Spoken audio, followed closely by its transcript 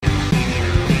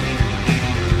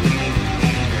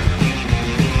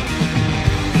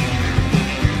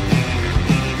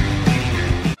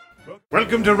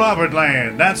Welcome to Robert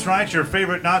Land. That's right, your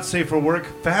favorite not safe for work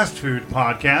fast food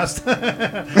podcast.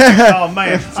 Oh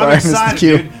man, Sorry, I'm excited, Mr.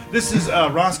 Q. dude. This is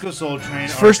Roscoe Soul Train.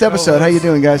 First episode. How you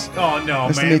doing, guys? Oh no,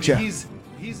 Nice man. to meet ya.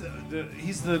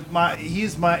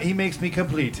 He makes me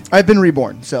complete. I've been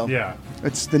reborn, so Yeah,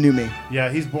 it's the new me.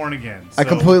 yeah. He's born again. I so-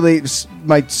 completely,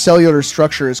 my cellular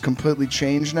structure is completely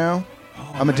changed now.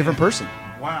 I'm a different person.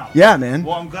 Wow. Yeah, man.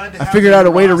 Well, I'm glad to I have figured you, out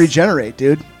a way to Ross. regenerate,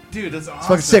 dude. It's Dude, that's awesome.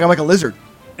 fucking sick. I'm like a lizard.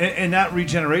 And that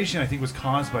regeneration, I think, was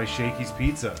caused by Shakey's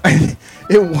Pizza.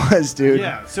 It was, dude.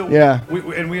 Yeah. So Yeah.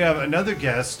 we have another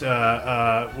guest,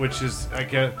 which is I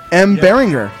guess M. yeah.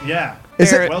 Beringer. Yeah.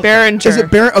 Is Bar- it? Well, Barringer. Is it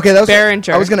Beringer? Okay, that was.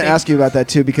 Beringer. I was going to Thank- ask you about that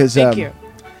too because Thank you.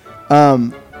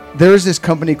 There is this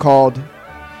company called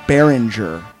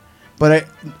Behringer, but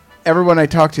everyone I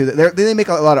talk to, they make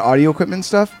a lot of audio equipment and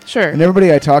stuff. Sure. And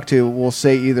everybody I talk to will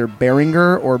say either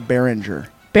Behringer or Behringer.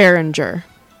 Behringer.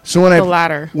 So when The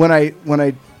latter. when I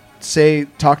say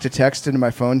talk to text into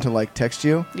my phone to like text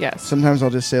you, Yes. sometimes I'll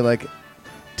just say like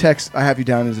text. I have you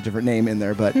down as a different name in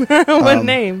there, but What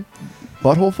name?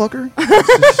 butthole fucker.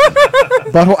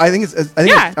 Butthole. I think it's. I think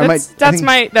Yeah, it's, I might, I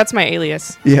think- that's my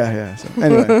alias. Yeah, yeah. So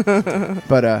anyway,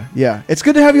 but yeah, it's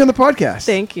good to have you on the podcast.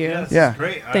 Thank you. Yes, Yeah.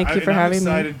 great. Thank you for having me.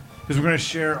 I'm excited because we're going to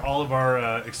share all of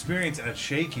our experience at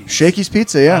Shakey's. Shakey's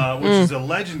Pizza, yeah. Which is a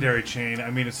legendary chain.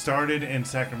 I mean, it started in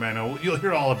Sacramento. You'll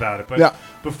hear all about it. But Yeah.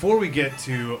 before we get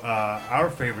to our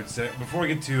favorite before we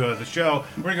get to the show,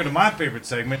 we're going to go to my favorite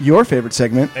segment, Your favorite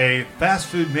segment. a fast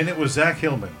food minute with Zach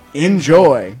Hillman.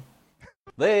 Enjoy.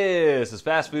 This is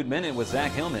Fast Food Minute with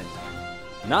Zach Hillman.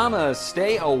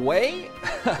 Namaste away?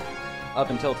 Up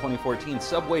until 2014,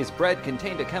 Subway's bread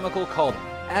contained a chemical called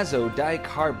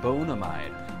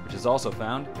azodicarbonamide, which is also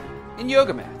found in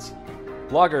yoga mats.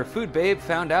 Blogger Food Babe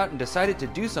found out and decided to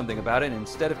do something about it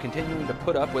instead of continuing to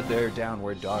put up with their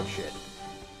downward dog shit.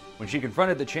 When she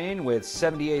confronted the chain with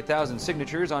 78,000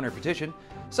 signatures on her petition,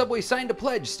 Subway signed a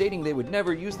pledge stating they would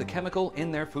never use the chemical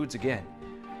in their foods again.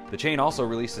 The chain also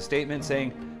released a statement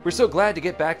saying, "We're so glad to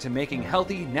get back to making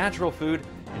healthy, natural food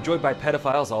enjoyed by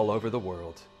pedophiles all over the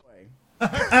world." You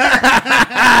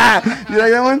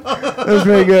like that one? That was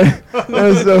very good. That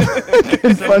was so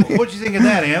fucking So, funny. what'd you think of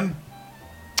that, Em?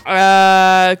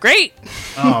 Great.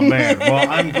 Oh man, well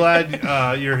I'm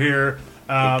glad you're here.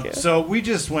 you. So we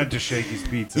just went to Shakey's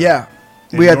Pizza. Yeah,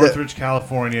 in we had Northridge,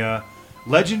 California,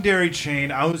 legendary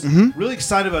chain. I was really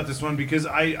excited about this one because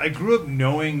I grew up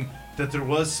knowing that there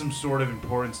was some sort of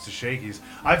importance to Shakey's.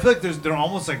 I feel like they're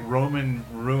almost like Roman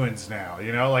ruins now.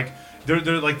 You know, like they're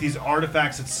like these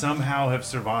artifacts that somehow have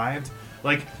survived.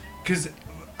 Like, because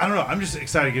I don't know. I'm just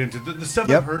excited to get into the stuff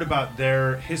Yep. I've heard about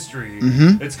their history.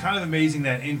 It's kind of amazing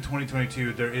that in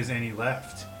 2022 there is any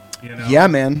left. You know. Yeah,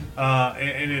 man.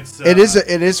 And it's It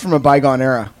is from a bygone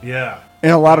era yeah.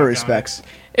 in a lot of Bygone. respects.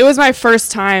 It was my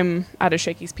first time at a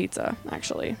Shakey's Pizza,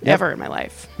 actually, ever in my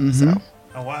life. So,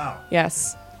 Oh wow.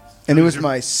 yes. And it So was your-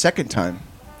 my second time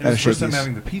It at a was the first Shakey's. time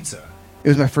having the pizza. It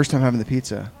was my first time having the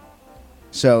pizza.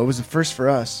 So it was the first for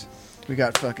us. We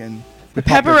got fucking... we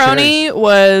popped our cherries. Pepperoni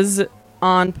was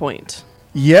on point.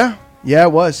 Yeah,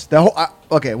 it was. The whole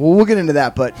okay, well, we'll get into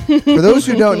that. But for those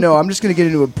who don't know, I'm just going to get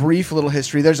into a brief little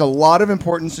history. There's a lot of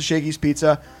importance to Shakey's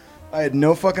Pizza. I had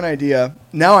no fucking idea.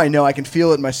 Now I know. I can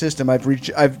feel it in my system. I've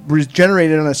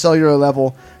regenerated on a cellular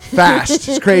level fast.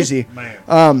 It's crazy.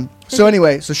 Man. So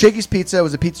anyway, so Shakey's Pizza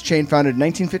was a pizza chain founded in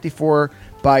 1954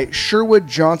 by Sherwood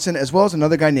Johnson, as well as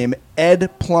another guy named Ed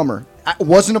Plummer. I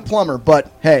wasn't a plumber,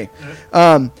 but hey.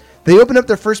 They opened up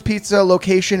their first pizza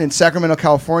location in Sacramento,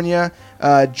 California.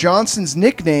 Johnson's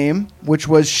nickname, which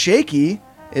was Shaky,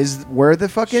 is where the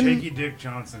fucking... Shaky Dick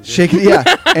Johnson. dude. Shaky, yeah.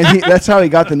 And that's how he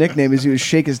got the nickname, is he would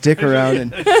shake his dick around.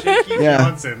 And Shaky Yeah.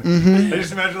 Johnson. I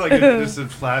just imagine like just a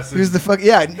flaccid. he was the fuck...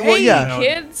 Yeah, well, Hey, yeah.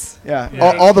 kids. Yeah,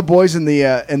 Yeah. all the boys in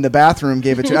the bathroom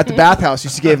gave it to at the bathhouse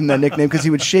used to give him that nickname because he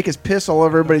would shake his piss all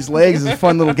over everybody's legs. It was a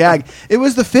fun little gag. It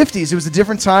was the 50s. It was a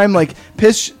different time. Like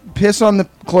piss on the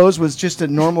clothes was just a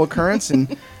normal occurrence,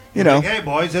 and you know. Like, hey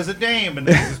boys, there's a dame, and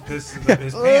then he just pisses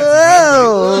his pants.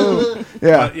 Oh,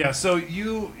 yeah, But yeah. So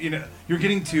you're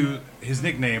getting to his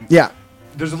nickname. yeah,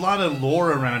 There's a lot of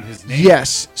lore around his name.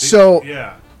 yes. So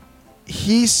Yeah.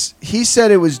 he said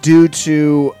it was due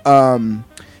to a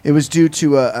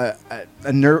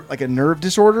nerve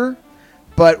disorder,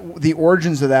 but the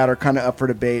origins of that are kind of up for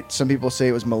debate. Some people say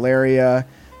it was malaria.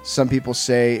 Some people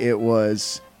say it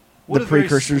was the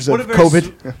precursors of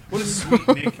COVID. What a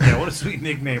sweet what a sweet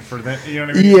nickname for that. You know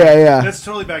what I mean? Yeah, yeah. That's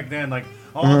totally back then. Like,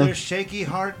 there's Shaky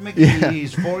Heart McGee.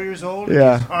 He's 4 years old. And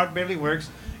Yeah. his heart barely works.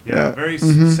 Yeah, Yeah. very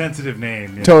sensitive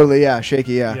name. Yeah. Totally, yeah,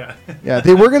 Shaky, yeah. Yeah. Yeah,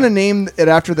 they were going to name it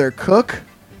after their cook,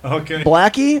 Okay.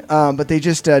 Blackie, but they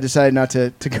just decided not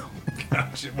to go.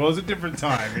 Gotcha. Well, it was a different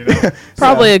time, you know.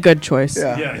 Probably a good choice.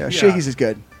 Yeah. Shakey's is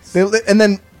good. And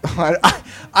then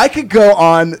I could go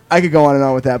on. I could go on and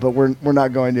on with that, but we're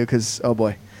not going to because oh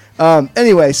boy.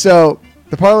 Anyway, so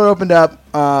the parlor opened up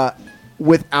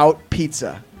without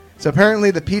pizza. So apparently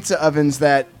the pizza ovens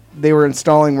that they were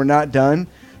installing were not done,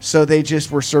 so they just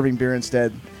were serving beer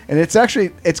instead. And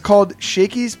it's called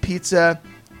Shakey's Pizza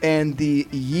and the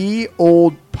Ye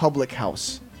Old Public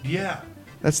House. Yeah.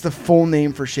 That's the full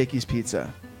name for Shakey's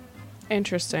Pizza.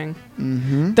 Interesting.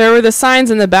 Mm-hmm. There were the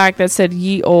signs in the back that said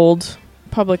Ye Old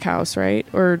Public House, right?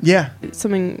 Or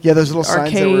something. Yeah, those little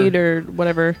signs that arcade or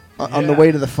whatever. On the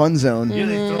way to the fun zone. Yeah,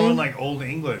 they throw in like old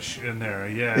English in there.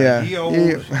 Yeah.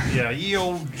 Yeah. Ye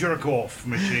old jerk off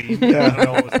machine. I don't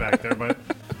know what was back there, but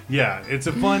yeah, it's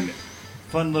a fun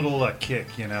little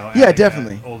kick, you know. Yeah,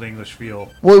 definitely. Old English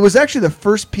feel. Well, it was actually the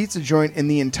first pizza joint in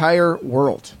the entire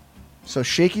world. So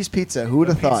Shakey's Pizza, who would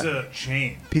have thought?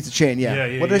 Pizza chain,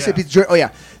 yeah. What did I say? Pizza joint? Oh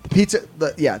yeah,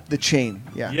 the chain,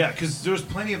 yeah. Yeah, because there was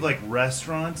plenty of like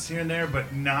restaurants here and there, but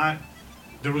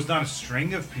there was not a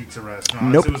string of pizza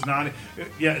restaurants. Nope. It was not.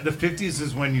 Yeah, the 50s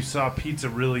is when you saw pizza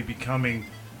really becoming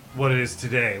what it is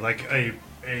today, like I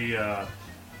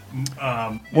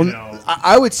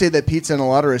would say that pizza in a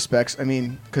lot of respects. I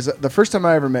mean, because the first time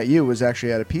I ever met you was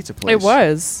actually at a pizza place. It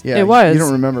was. Yeah, it was. You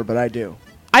don't remember, but I do.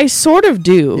 I sort of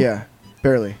do. Yeah,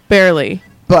 barely.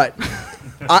 But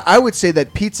I would say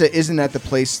that pizza isn't at the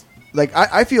place. Like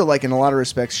I feel like in a lot of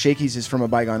respects, Shakey's is from a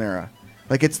bygone era.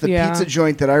 Like it's the pizza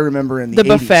joint that I remember in the 80s.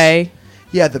 Buffet.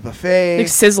 Yeah, the buffet. Like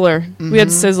Sizzler. Mm-hmm. We had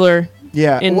Sizzler.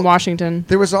 Yeah, in Washington.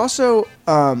 There was also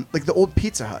like the old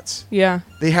Pizza Huts. Yeah,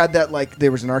 they had that. Like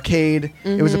there was an arcade.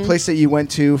 Mm-hmm. It was a place that you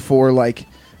went to for like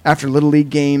after Little League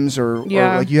games or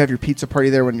like you have your pizza party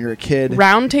there when you're a kid.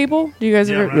 Round Table? Do you guys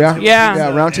ever? Yeah.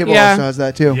 Round Table also has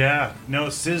that too. Yeah, no,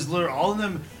 Sizzler. All of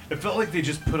them. It felt like they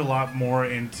just put a lot more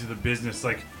into the business.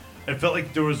 Like it felt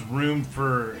like there was room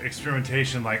for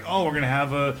experimentation. Like, oh, we're gonna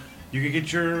have you could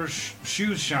get your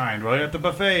shoes shined right at the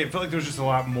buffet. It felt like there was just a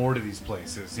lot more to these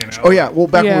places, you know? Oh, yeah. Well,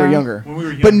 back when we were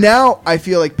younger. But now I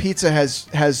feel like pizza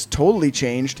has totally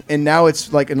changed. And now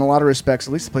it's like, in a lot of respects,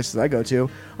 at least the places I go to,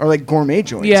 are like gourmet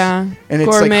joints. Yeah. And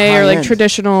gourmet it's like or like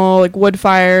traditional, like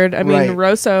wood-fired. I mean,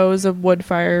 Rosso is a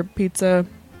wood-fired pizza.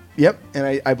 Yep.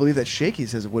 And I believe that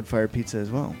Shakey's has a wood-fired pizza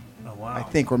as well. Oh, wow. I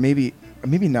think. Or maybe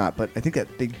not, but I think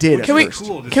that they did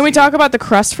Can we talk about the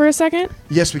crust for a second?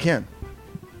 Yes, we can.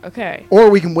 Okay.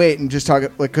 Or we can wait and just talk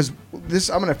like because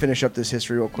I'm gonna finish up this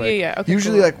history real quick. Yeah. Okay.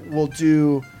 Usually, like we'll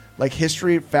do like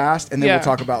history fast, and then we'll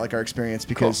talk about like our experience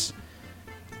because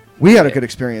we had a good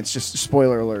experience. Just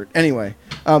spoiler alert. Anyway,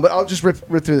 but I'll just rip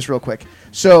through this real quick.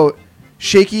 So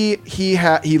Shakey,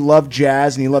 he loved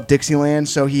jazz and he loved Dixieland,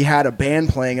 so he had a band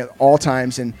playing at all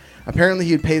times, and apparently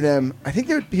he'd pay them. I think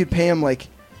he'd pay them like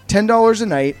 $10 a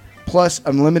night plus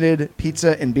unlimited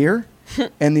pizza and beer,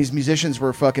 and these musicians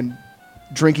were fucking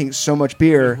drinking so much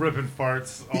beer. Ripping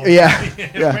farts. Yeah.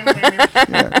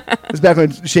 It was back when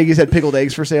Shakey's had pickled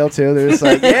eggs for sale, too. They're just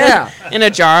like, yeah. In a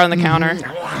jar on the counter.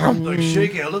 Like,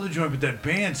 Shakey, I love the joint, but that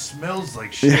band smells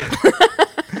like shit.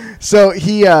 So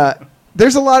he,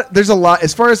 there's a lot,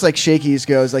 as far as like Shakey's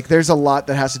goes, like there's a lot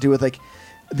that has to do with like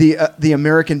the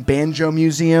American Banjo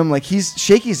Museum. Like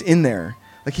Shakey's in there.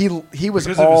 Like he was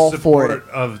because all of his for support it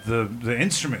of the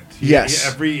instrument. Yes,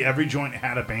 every joint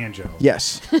had a banjo.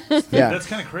 Yes, yeah, that's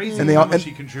kind of crazy. And how much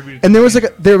he contributed. And there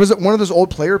was one of those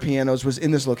old player pianos was in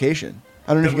this location.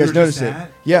 I don't know if you guys noticed it.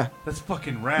 Yeah, that's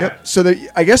fucking rad. Yep. So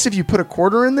I guess if you put a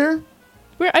quarter in there,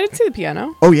 I didn't see the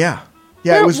piano. Oh yeah,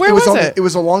 yeah. Where was it? It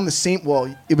was along the same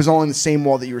wall. It was along the same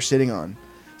wall that you were sitting on.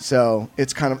 So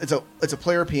it's kind of it's a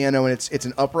player piano and it's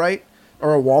an upright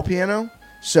or a wall piano.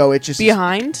 So it just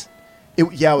behind. It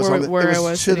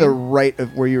was to the right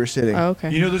of where you were sitting. Oh,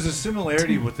 okay. You know, there's a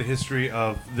similarity with the history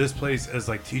of this place as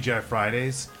like TGI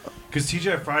Fridays, because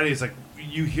TGI Fridays, like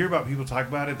you hear about people talk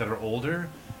about it that are older,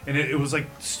 and it was like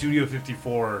Studio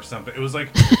 54 or something. It was like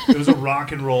it was a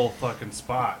rock and roll fucking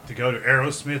spot to go to.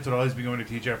 Aerosmith would always be going to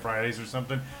TGI Fridays or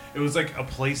something. It was like a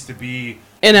place to be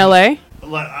in LA.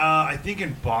 I think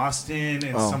in Boston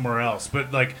and somewhere else,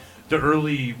 but like. The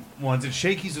early ones, and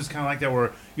Shakey's was kind of like that,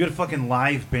 where you had a fucking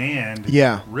live band,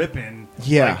 ripping,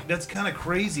 like, that's kind of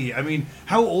crazy. I mean,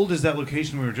 how old is that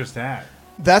location we were just at?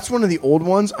 That's one of the old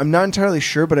ones. I'm not entirely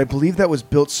sure, but I believe that was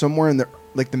built somewhere in the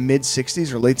mid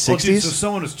 '60s or late '60s. Dude, so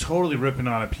someone was totally ripping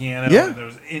on a piano. Yeah, that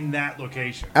was in that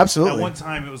location. Absolutely. At one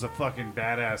time, it was a fucking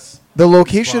badass. The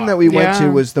location spot. that we went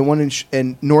to was the one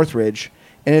in Northridge,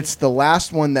 and it's the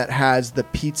last one that has the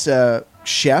pizza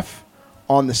chef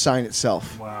on the sign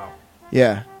itself. Wow.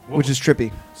 Yeah. which is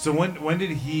trippy. So when did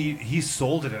he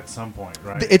sold it at some point,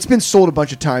 right? It's been sold a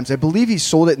bunch of times. I believe he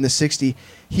sold it in the 60s.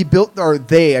 He built, or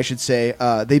they, I should say,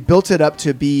 they built it up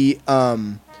to be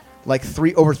like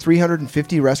over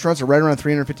 350 restaurants, or right around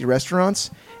 350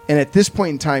 restaurants. And at this point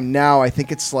in time now, I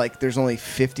think it's like there's only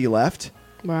 50 left.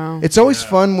 Wow. It's always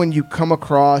fun when you come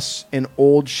across an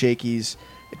old Shakey's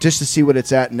just to see what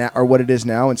it's at now or what it is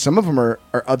now. And some of them are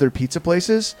other pizza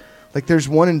places. Like there's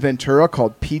one in Ventura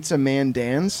called Pizza Man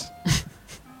Dan's.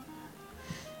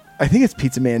 I think it's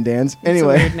Pizza Man Dan's.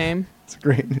 Anyway, it's a weird name. It's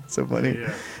great. It's so funny.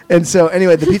 Yeah. And so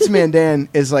anyway, the Pizza Man Dan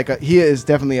is like he is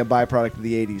definitely a byproduct of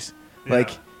the 80s. Yeah.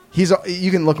 Like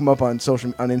you can look him up on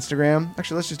Instagram.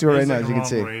 Actually, let's just do it right now, as you can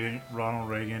see. Ronald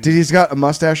Reagan. Dude, he's got a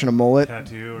mustache and a mullet.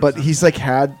 Tattoo But something. he's like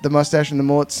had the mustache and the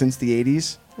mullet since the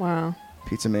 80s. Wow.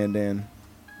 Pizza Man Dan.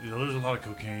 There's a lot of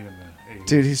cocaine in the 80s.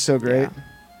 Dude, he's so great. Yeah.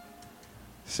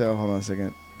 So, hold on a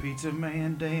second. Pizza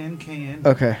Man Dan can.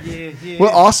 Okay. Yeah.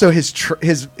 Well, also his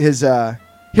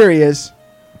here he is.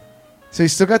 So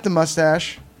he's still got the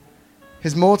mustache.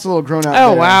 His mullet's a little grown out.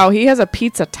 Oh, there. wow. He has a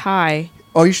pizza tie.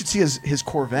 Oh, you should see his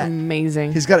Corvette.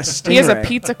 Amazing. He's got a Stingray. He has a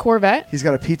pizza Corvette? He's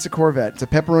got a pizza Corvette. It's a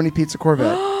pepperoni pizza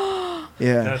Corvette.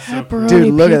 Yeah. That's so cool. Pepperoni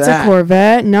Dude, look at pizza that.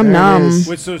 Corvette. Num There it num. is.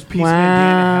 Which so Pizza Man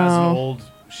Dan has an Wow. old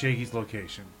Shakey's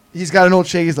location, He's got an old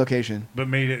Shakey's location. but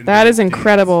made it. That is into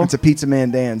incredible. It's a Pizza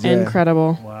Man Dan's. Yeah.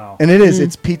 Incredible. Wow. And it is.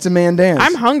 It's Pizza Man Dan's.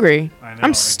 I'm hungry. I know,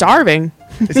 I'm starving.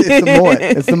 It's the mullet.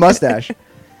 It's the mustache.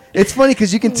 It's funny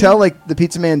because you can tell, like, the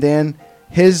Pizza Man Dan,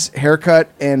 his haircut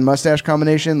and mustache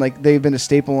combination, like, they've been a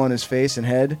staple on his face and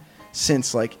head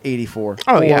since, like, 84.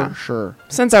 Oh, For yeah. sure.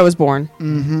 Since I was born.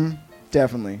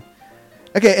 Definitely.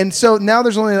 Okay, and so now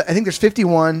there's only, I think there's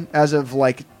 51 as of,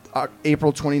 like,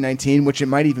 April 2019, which it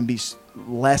might even be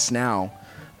less now.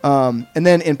 And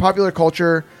then in popular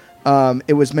culture,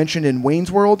 it was mentioned in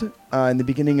Wayne's World in the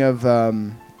beginning of,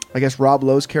 I guess, Rob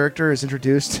Lowe's character is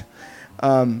introduced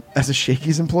as a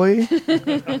Shakey's employee.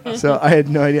 So I had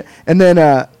no idea. And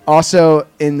then also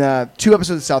in 2 episodes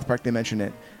of South Park, they mention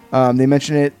it. They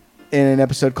mention it in an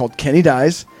episode called Kenny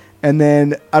Dies. And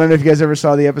then I don't know if you guys ever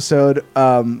saw the episode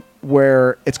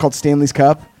where it's called Stanley's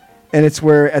Cup. And it's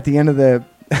where at the end of the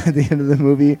at the end of the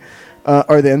movie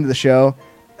or the end of the show,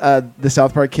 the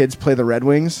South Park kids play the Red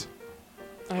Wings.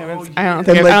 I don't And,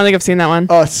 think like- I've seen that one.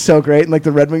 Oh, it's so great! And like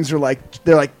the Red Wings are like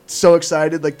they're like so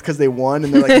excited, like because they won,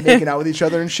 and they're like making out with each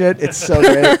other and shit. It's so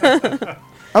great.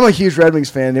 I'm a huge Red Wings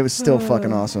fan. And it was still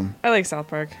fucking awesome. I like South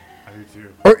Park. I do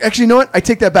too. Or actually, you know what? I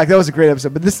take that back. That was a great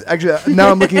episode. But this actually, now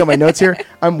I'm looking at my notes here.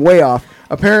 I'm way off.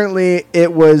 Apparently,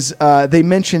 it was they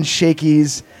mentioned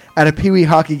Shakey's at a Pee Wee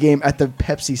hockey game at the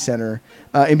Pepsi Center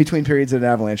in between periods of an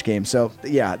Avalanche game. So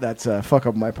yeah, that's a fuck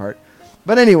up on my part.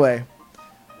 But anyway.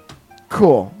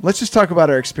 Cool. Let's just talk about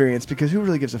our experience because who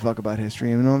really gives a fuck about history?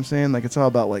 You know what I'm saying? Like it's all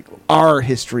about like our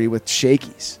history with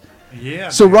Shakey's. Yeah.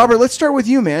 So man. Robert, let's start with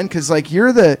you, man, because like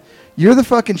you're the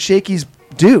fucking Shakey's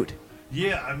dude.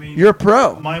 Yeah, I mean, You're a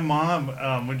pro. My mom,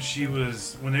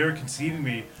 when they were conceiving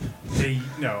me, Shakey's.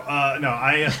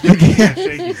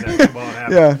 That's well, it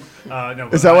happened. Yeah. No.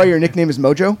 Is that why your nickname is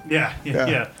Mojo?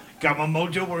 Yeah. Got my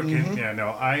mojo working. Yeah.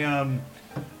 No.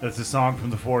 That's a song from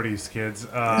the '40s, kids,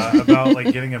 about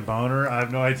like getting a boner. I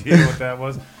have no idea what that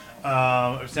was.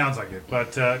 It sounds like it,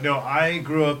 but no. I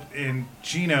grew up in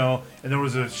Chino, and there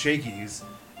was a Shakey's,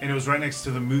 and it was right next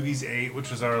to the Movies 8,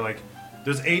 which was our like.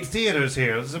 There's 8 theaters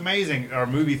here. This is amazing. Our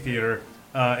movie theater,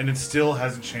 and it still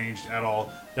hasn't changed at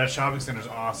all. That shopping center is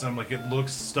awesome. Like it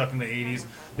looks stuck in the '80s.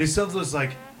 They still have those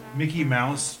like Mickey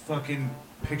Mouse fucking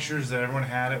pictures that everyone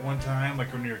had at one time,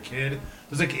 like when you were a kid. It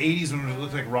was like '80s when it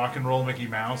looked like rock and roll Mickey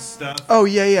Mouse stuff. Oh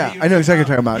yeah. I know exactly what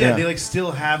you're talking about. Yeah. They like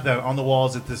still have that on the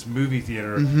walls at this movie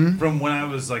theater from when I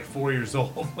was like 4 years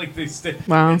old. Like they stay.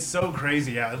 Wow. It's so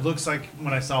crazy. Yeah, it looks like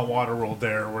when I saw Waterworld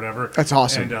there or whatever. That's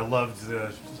awesome. And I loved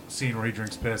the scene where he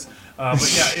drinks piss.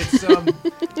 But yeah,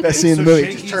 it's Best scene in the so movie.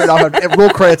 Shakey's- Just turn it off and roll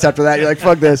credits after that. You're like,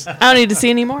 fuck this. I don't need to see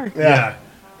any more. Yeah.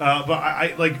 But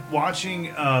I like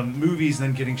watching movies and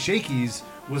then getting Shakey's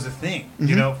was a thing,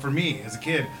 you know, for me as a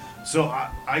kid. So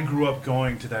I grew up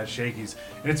going to that Shakey's.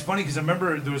 And it's funny because I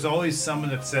remember there was always someone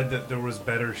that said that there was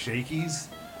better Shakey's.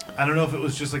 I don't know if it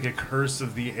was just like a curse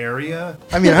of the area.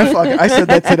 I mean, I said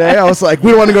that today. I was like,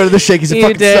 we don't want to go to the Shakey's. It You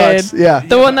fucking did. sucks. Yeah.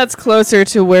 The one that's closer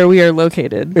to where we are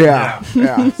located. Yeah.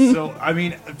 So, I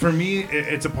mean, for me,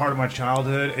 it's a part of my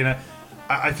childhood. And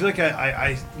I feel like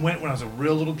I went when I was a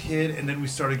real little kid, and then we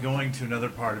started going to another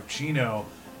part of Chino.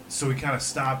 So we kind of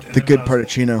stopped. And The then good when I part was-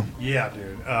 of Chino. Yeah,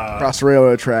 dude. Across the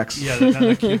railroad tracks. Yeah,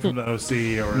 the kid from the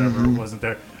OC or whatever wasn't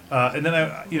there. And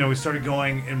then we started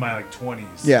going in my like 20s.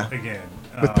 Yeah. Again.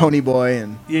 With Pony Boy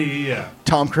and yeah.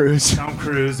 Tom Cruise. Tom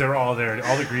Cruise, they were all there.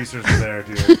 All the greasers were there,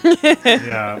 dude.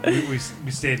 Yeah, we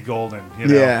stayed golden, you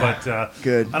know. Yeah, but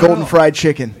good. Golden fried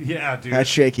chicken. Yeah, dude. At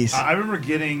Shakey's. I remember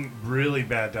getting really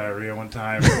bad diarrhea one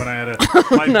time when I had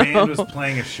my band was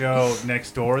playing a show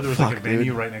next door. There was like a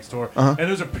venue right next door, and there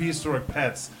was a prehistoric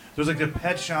pets. There was like the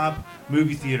pet shop,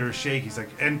 movie theater, Shakey's, like,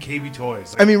 and KB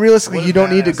Toys. Like, I mean, realistically, you don't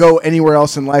need to go anywhere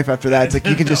else in life after that. It's like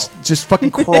you can just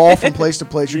fucking crawl from place to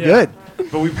place. You're good.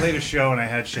 But we played a show and I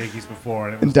had Shakey's before,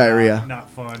 and it was diarrhea. Not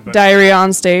fun. But diarrhea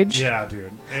on stage. Yeah,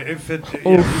 dude. It fit.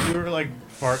 You were like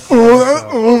fart.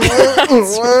 So.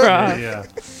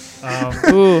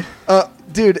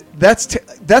 Dude,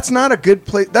 that's not a good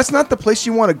place. That's not the place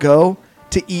you want to go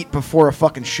to eat before a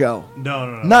fucking show.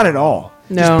 No. Not at all.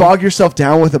 No. Just bog yourself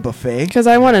down with a buffet. Because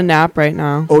I want a nap right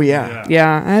now. Oh yeah.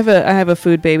 Yeah, I have a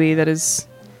food baby that is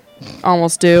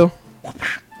almost due.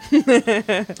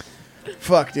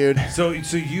 Fuck, dude. So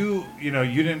you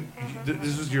didn't.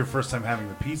 This was your first time having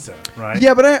the pizza, right?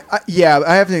 Yeah, but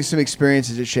I have some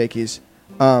experiences at Shakey's.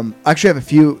 I actually have a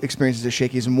few experiences at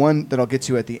Shakey's, and one that I'll get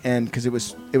to at the end because it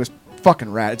was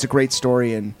fucking rad. It's a great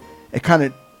story, and it kind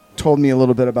of told me a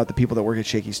little bit about the people that work at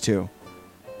Shakey's too.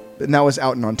 And that was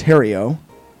out in Ontario,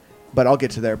 but I'll get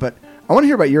to there. But I want to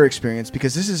hear about your experience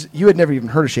because you had never even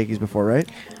heard of Shakey's before, right?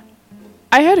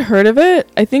 I had heard of it.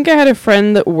 I think I had a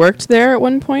friend that worked there at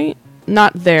one point.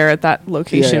 Not there at that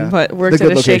location, but worked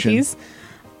at a Shakey's.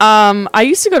 I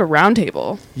used to go to Round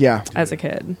Table as a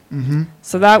kid. Mm-hmm.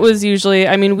 So that was usually,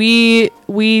 I mean, we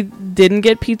didn't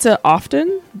get pizza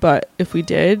often, but if we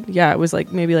did, it was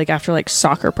like maybe like after like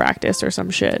soccer practice or some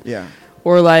shit. Yeah.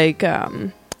 Or like,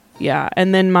 and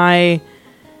then my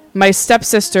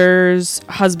stepsister's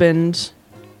husband,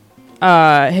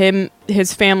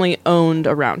 his family owned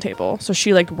a Round Table, so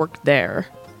she like worked there.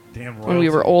 Damn when we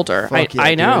were older.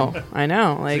 I know.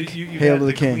 Like, so you've hail had to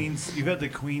the king. You've had the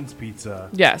Queen's pizza.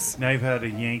 Yes. Now you've had a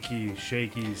Yankee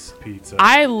Shakey's pizza.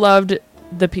 I loved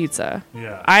the pizza.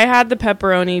 Yeah. I had the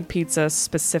pepperoni pizza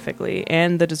specifically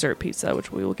and the dessert pizza, which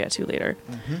we will get to later.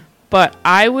 Mm-hmm. But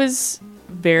I was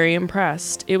very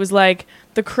impressed. It was like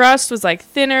the crust was like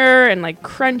thinner and like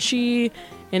crunchy,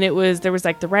 and there was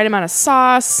like the right amount of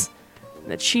sauce.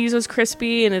 The cheese was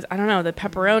crispy, and I don't know, the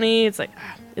pepperoni. It's like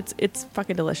it's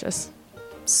fucking delicious.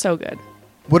 So good.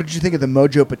 What did you think of the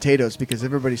Mojo potatoes? Because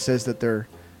everybody says that they're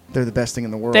the best thing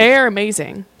in the world. They're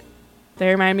amazing. They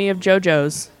remind me of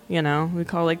JoJo's. You know, we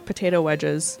call like potato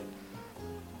wedges.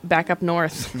 Back up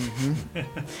north.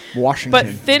 Mm-hmm. Washington. But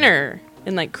thinner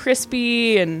and like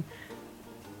crispy and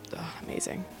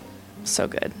amazing. So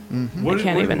good. Mm-hmm. Where did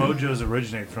Mojo's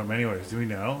originate from anyways? Do we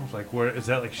know? Like, where is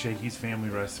that, like Shakey's family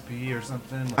recipe or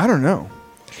something? Like, I don't know.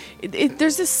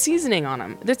 There's this seasoning on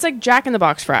them. It's like Jack in the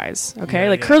Box fries,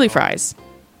 okay? Curly fries.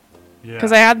 Yeah.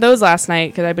 Because I had those last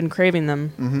night because I've been craving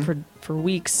them for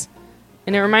weeks.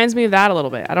 And it reminds me of that a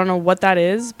little bit. I don't know what that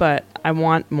is, but I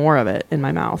want more of it in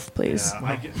my mouth, please.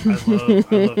 Yeah, I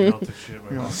love melted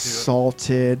shit.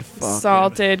 Salted,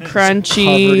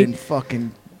 crunchy. Covered in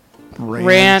fucking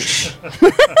ranch.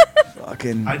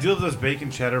 Fucking. I do love those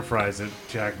bacon cheddar fries at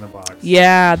Jack in the Box.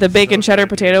 Yeah, the bacon cheddar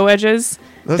potato wedges.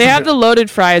 They have the loaded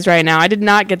fries right now. I did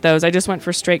not get those. I just went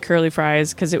for straight curly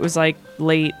fries because it was like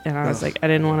late, and I was like, I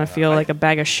didn't want to feel like a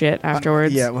bag of shit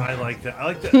afterwards. I like that. I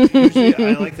like that. Usually,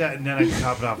 I like that, and then I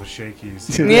top it off with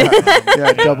Shakey's. Yeah,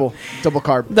 double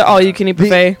carb. The all-you-can-eat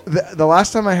buffet. The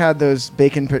last time I had those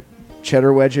bacon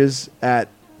cheddar wedges at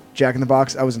Jack in the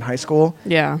Box, I was in high school.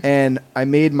 Yeah. And I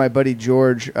made my buddy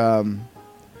George.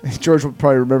 George will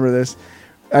probably remember this.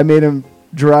 I made him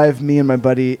drive me and my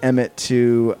buddy Emmett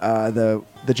to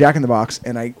the Jack in the Box,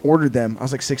 and I ordered them. I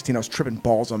was like 16. I was tripping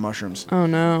balls on mushrooms. Oh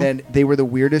no! And they were the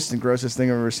weirdest and grossest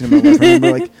thing I've ever seen in my life. I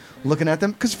remember like looking at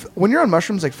them because when you're on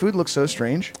mushrooms, like food looks so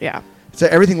strange. Yeah. So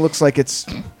everything looks like it's.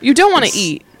 You don't want to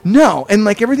eat. No, and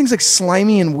like everything's like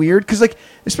slimy and weird because like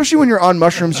especially when you're on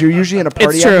mushrooms, you're usually in a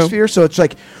party atmosphere, so it's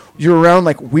like you're around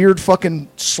like weird fucking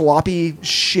sloppy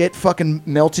shit, fucking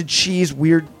melted cheese,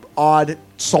 weird, odd,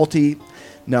 salty.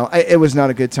 No, it was not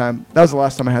a good time. That was the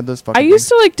last time I had those fucking used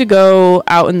to like to go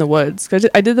out in the woods because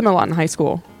I did them a lot in high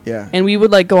school. Yeah. And we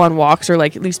would like go on walks or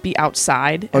like at least be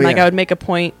outside. And I would make a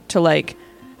point to like,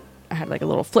 I had like a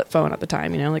little flip phone at the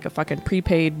time, you know, like a fucking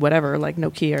prepaid whatever, like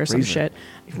Nokia or some shit.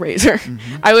 Razor.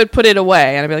 Mm-hmm. I would put it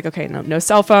away and I'd be like, okay, no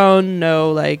cell phone,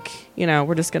 no like, you know,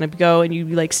 we're just going to go, and you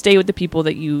like stay with the people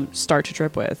that you start to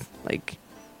trip with. Like,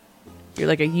 you're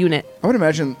like a unit. I would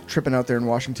imagine tripping out there in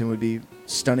Washington would be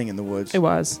stunning in the woods. It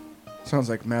was. Sounds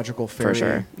like magical fairy. For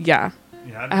sure. Yeah.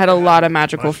 I had a lot of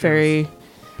magical fairy.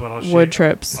 but I'll wood shave.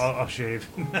 trips. I'll shave.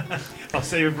 I'll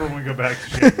save it for when we go back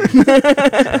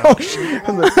to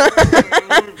shaving.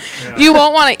 Yeah. You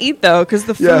won't want to eat though, because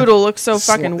the food Yeah. will look so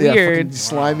fucking weird. fucking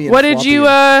slimy. And What did you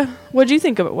floppy. What'd you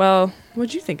think of it? Well,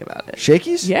 what'd you think about it?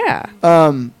 Shakey's? Yeah.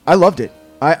 I loved it.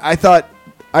 I thought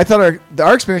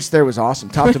our experience there was awesome,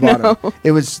 top to bottom.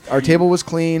 It was, our table was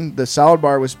clean. The salad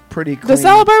bar was pretty clean. The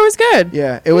salad bar was good.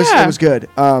 Yeah, it was good.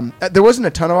 There wasn't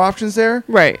a ton of options there,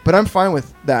 Right. but I'm fine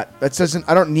with that. That doesn't.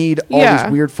 I don't need all Yeah.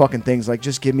 these weird fucking things. Like,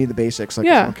 just give me the basics. Like, I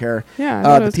Yeah. don't care. Yeah, I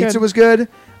thought it the was pizza good. was good.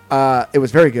 It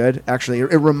was very good, actually.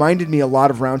 It reminded me a lot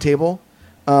of Round Table.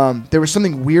 There was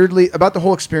something weirdly about the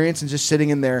whole experience and just sitting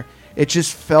in there. It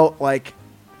just felt like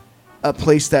a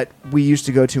place that we used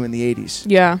to go to in the 80s.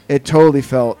 Yeah. It totally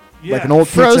felt like Yeah. an old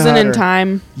Pizza Frozen Hut in or-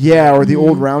 time. Yeah, or the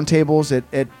old Mm-hmm. round tables.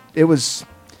 It was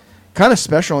kind of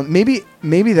special, and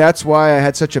maybe that's why I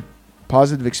had such a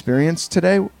positive experience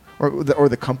today, or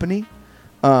the company.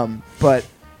 But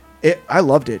I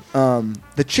loved it.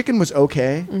 The chicken was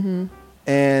okay, Mm-hmm.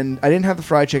 and I didn't have the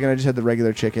fried chicken. I just had the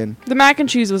regular chicken. The mac and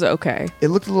cheese was okay. It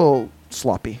looked a little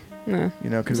sloppy, Yeah. you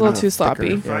know, because It's a little too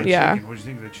sloppy. Fried Yeah. chicken. What'd you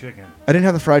think of the chicken? I didn't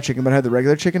have the fried chicken, but I had the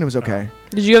regular chicken. It was okay.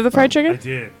 Did you have the fried I chicken?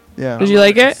 did. Yeah. Did you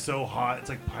like it? It's so hot. It's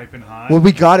like piping hot. Well,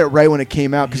 we got it right when it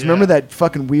came out because remember Yeah. that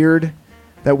fucking weird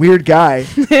guy.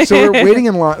 So we're waiting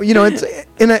in line. You know, it's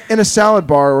in a salad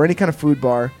bar or any kind of food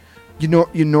bar.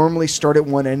 You normally start at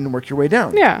one end and work your way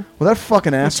down. Yeah. Well, that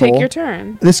fucking You asshole. Take your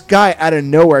turn. This guy out of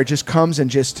nowhere just comes and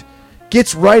just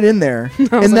gets right in there, was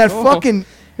and like, that oh. fucking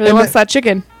Really and wants the, that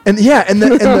chicken. and yeah, and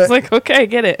the and I was the, like, okay,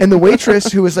 get it. and the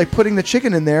waitress who was like putting the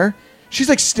chicken in there, she's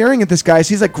like staring at this guy as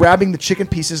he's like grabbing the chicken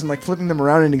pieces and like flipping them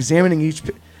around and examining each.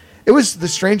 It was the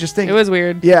strangest thing. It was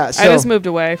weird. Yeah, I so- just moved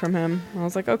away from him. I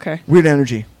was like, okay. Weird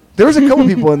energy. There was a couple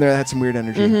people in there that had some weird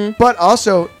energy. Mm-hmm. But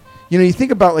also, you know, you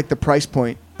think about like the price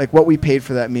point, like what we paid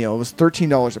for that meal. It was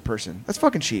 $13 a person. That's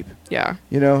fucking cheap. Yeah.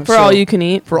 You know, For So- all you can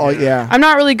eat. For all, yeah. I'm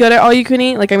not really good at all you can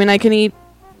eat. Like, I mean, I can eat.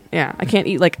 Yeah, I can't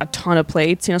eat like a ton of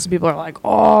plates. You know, some people are like,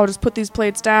 "Oh, just put these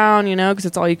plates down," you know, because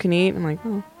it's all you can eat. I'm like,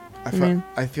 oh, mean-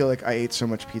 I feel like I ate so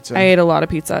much pizza. I ate a lot of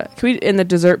pizza. Can we in the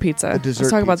dessert pizza? The dessert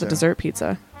Let's talk about the pizza. dessert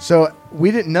pizza. So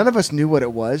we didn't. None of us knew what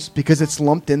it was because it's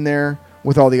lumped in there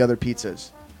with all the other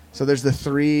pizzas. So there's the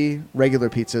 3 regular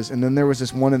pizzas, and then there was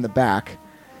this one in the back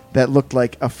that looked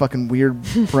like a fucking weird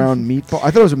brown meatball.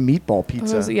 I thought it was a meatball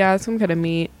pizza. Yeah, some kind of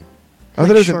meat. I thought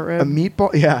like it was short a rib.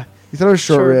 meatball. Yeah, you thought it was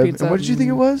short Short rib. pizza. And what did you think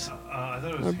it was? I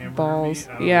thought it was Or hamburger balls. meat.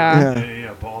 I don't Yeah. know.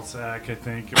 Yeah, ball sack, I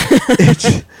think.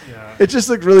 it Yeah. just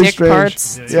looked really Dick strange.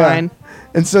 parts. It's Yeah. fine.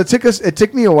 And so it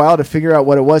took me a while to figure out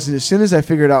what it was. And as soon as I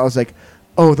figured it out, I was like,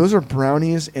 oh, those are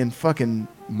brownies and fucking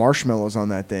marshmallows on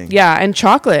that thing. Yeah, and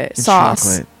chocolate And sauce.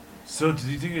 chocolate. So did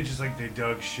you think it's just like they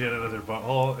dug shit out of their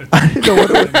butthole? I didn't know what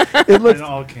it was. It And looked, it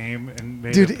all came and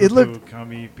made Dude, a it looked- poo-poo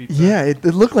cummy pizza. yeah, it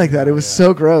looked like that. It was Yeah.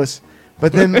 so gross.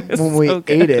 But then when we So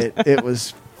ate good. it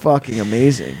was fucking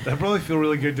amazing. That probably feel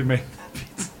really good to make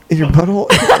In your butthole?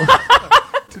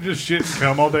 to just shit and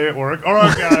cum all day at work. All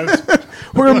right, guys.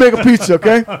 We're going to make a pizza,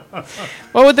 okay?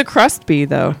 What would the crust be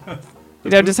though?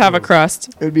 You'd have just have a crust.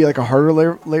 It would be like a harder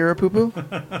layer of poo-poo.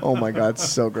 Oh my God, it's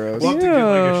so gross. We'll have to get like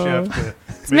a Ew. chef to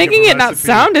It's making it not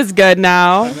sound as good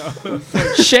now.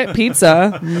 Shit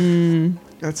pizza.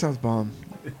 That sounds bomb.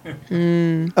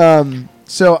 Mm.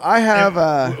 So I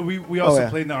have... we also yeah.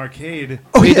 played in the arcade.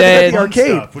 oh, We yeah, did. the Fun arcade.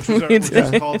 stuff, which was, We which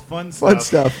was did. called Fun Stuff. Fun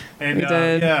stuff. And We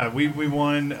did. yeah, we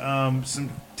won some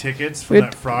tickets from We-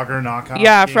 that Frogger knockoff.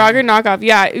 Yeah, game. Frogger knockoff.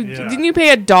 Yeah. Yeah. Didn't you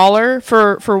pay $1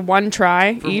 for one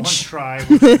try For one each? try,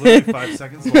 which is literally 5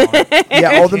 seconds long.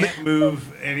 Yeah, all the Can't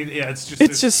move any. Yeah, it's just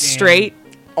It's a just scam. straight.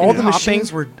 all the hopping.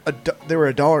 machines were they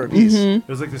were $1 a piece. It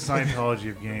was like the Scientology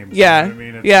of games. Yeah. you know what I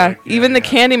mean? It's Yeah. like, Even the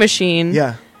candy machine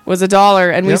Yeah. was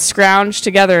 $1, and we Yep. scrounged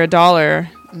together $1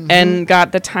 and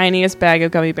got the tiniest bag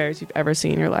of gummy bears you've ever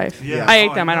seen in your life. Yeah. I Oh,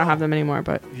 ate them. I don't know. have them anymore,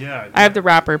 but Yeah, I have the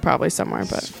wrapper probably somewhere.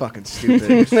 It's But fucking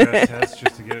stupid. stress test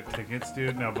just to get tickets,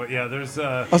 dude. No, but yeah, there's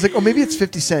I was like, oh, maybe it's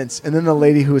 50 cents. And then the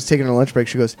lady who was taking her lunch break,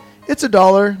 she goes, it's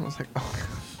 $1. I was like, oh.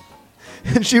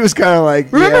 And she was kind of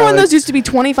like, remember yeah, when like- those used to be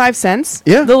 25 cents?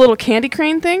 Yeah. The little candy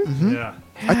crane thing? yeah.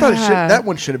 I thought Yeah. that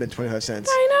one should have been 25 cents.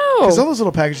 I Because all know. those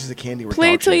little packages of candy were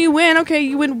Play dog till shit. you win. Okay,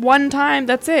 you win one time.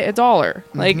 That's it. $1.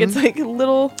 Like it's like a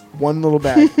little. One little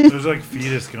bag. There's like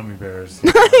fetus gummy bears.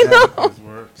 I know.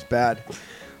 It's bad.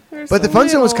 they're But the so fun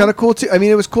zone was little. kind of cool too. I mean,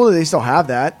 it was cool that they still have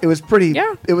that. It was pretty.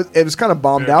 Yeah. It was kind of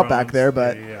bombed Bare out back bones. there,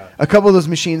 but Yeah. a couple of those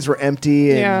machines were empty.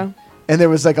 And, Yeah. And there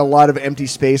was like a lot of empty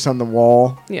space on the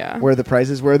wall Yeah. where the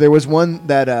prizes were. There was one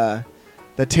that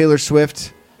the Taylor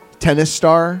Swift tennis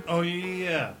star. Oh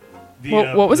yeah. The,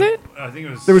 What was it? I think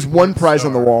it was. There was one prize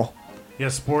on the Star. wall. Yeah,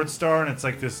 Sports Star, and it's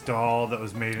like this doll that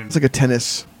was made in It's like a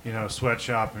tennis.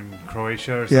 sweatshop in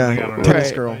Croatia or Yeah, something. I don't know. tennis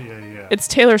Right. girl. Yeah. It's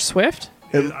Taylor Swift.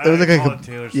 It I was like call a it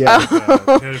Taylor Swift. yeah.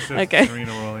 Taylor Swift, Okay.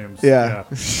 Serena Williams. Yeah.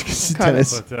 Got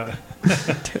tennis. But,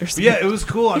 Taylor Swift. yeah, it was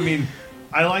cool. I mean,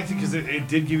 I liked it because it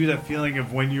did give you that feeling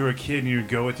of when you were a kid and you would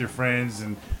go with your friends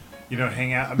and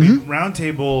hang out. I mean, Round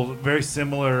Table, very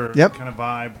similar Yep. kind of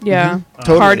vibe. Yeah.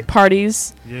 Totally.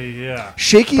 Parties. Yeah.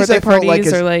 Shakey's, Birthday I felt like, parties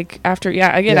is, are like after, Yeah.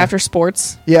 after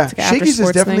sports. yeah, It's like after Shakey's is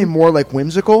sports definitely thing. more like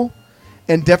whimsical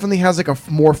and definitely has like a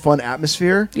more fun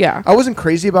atmosphere. Yeah. I wasn't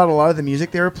crazy about a lot of the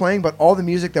music they were playing, but all the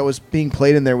music that was being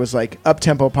played in there was like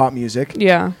up-tempo pop music.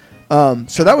 Yeah.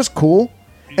 So that was cool.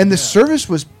 And the Yeah. service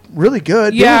was really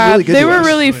good. Yeah, they they were were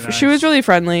really good. Really nice. she was really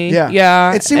friendly. Yeah.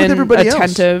 Yeah. And same with and everybody else.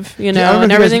 attentive, Yeah, I don't know and if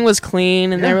you everything guys- was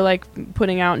clean, and Yeah. they were like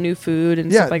putting out new food and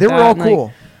Yeah, stuff like they that. were all and, like,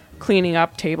 cool. cleaning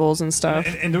up tables and stuff.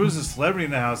 And there was a celebrity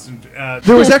in the house. And,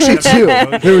 There was actually two.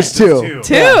 There was two.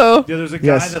 Two. Yeah, there's a guy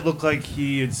Yes. that looked like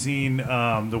he had seen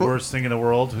The Worst Thing in the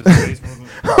World. His face moving.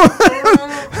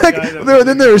 Like,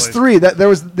 then there was three.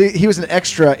 He was an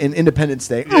extra in Independence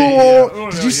Day. Yeah, yeah. Oh, Oh,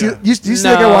 did no, you see? yeah. You see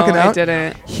that guy walking out? I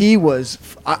didn't. He was.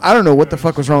 I don't know what the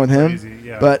fuck was wrong with him, Crazy,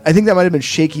 yeah. but I think that might have been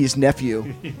Shaky's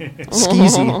nephew,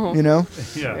 Skeezy. You know.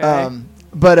 Yeah. Yeah.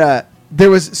 But there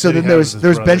was. So Did he then there have was his there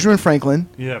was brother? Benjamin Franklin.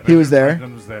 Yeah, he was Benjamin there.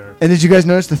 Franklin was there. And did you guys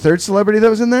notice the third celebrity that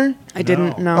was in there? I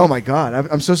didn't know. Oh my god!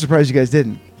 I'm so surprised you guys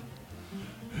didn't.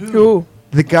 Who?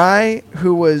 The guy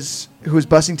who was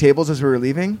bussing tables as we were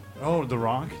leaving. Oh, The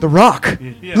Rock. The Rock.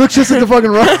 Yeah. He looks just like the fucking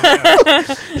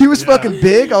Rock. He was Yeah. fucking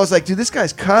big. I was like, dude, this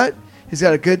guy's cut. He's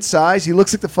got a good size. He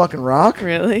looks like the fucking Rock.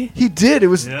 Really? He did. It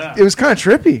was Yeah. kind of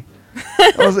trippy.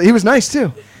 He was nice too.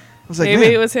 I was like, Maybe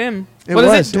man, it was him. It What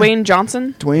was, is it? yeah. Dwayne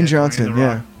Johnson? Dwayne Johnson. The Yeah,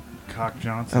 Rock. Cock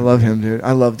Johnson. I love him, dude.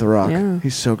 I love The Rock. Yeah.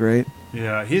 He's so great.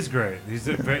 Yeah, he's great. He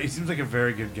seems like a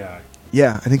very good guy.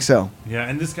 Yeah, I think so. Yeah,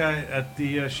 and this guy at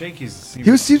the Shakey's seems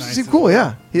He seems nice as cool.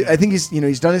 well. Yeah, I think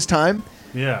he's done his time.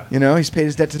 Yeah. He's paid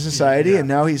his debt to society, Yeah. and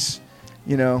now he's,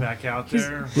 Back out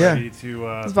there, yeah. ready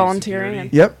to He's do volunteering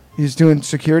security. Yep, he's doing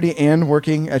security and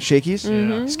working at Shakey's.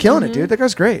 Yeah. He's killing it, dude. That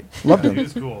guy's great. Loved He him.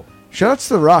 was cool. Shout outs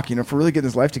to The Rock, for really getting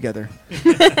his life together.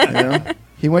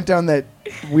 He went down that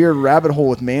weird rabbit hole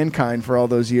with Mankind for all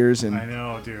those years, I and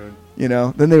know, dude.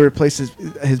 then they replaced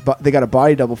they got a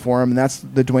body double for him, and that's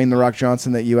the Dwayne The Rock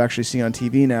Johnson that you actually see on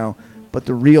TV now. But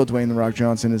the real Dwayne The Rock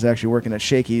Johnson is actually working at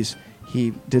Shakey's.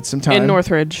 He did some time In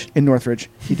Northridge. In Northridge,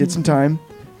 he did some time,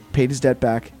 paid his debt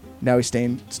back. Now he's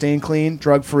staying clean,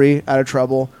 drug free, out of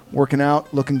trouble, working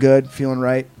out, looking good, feeling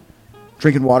right,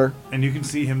 drinking water, And you can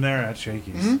see him there at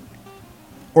Shakey's. Mm-hmm.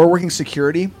 or working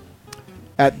security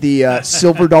at the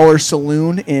Silver Dollar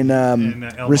Saloon in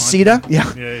El Reseda. Monte.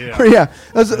 Yeah, Yeah. yeah.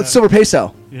 That was Silver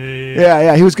Peso.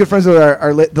 Yeah. He was good friends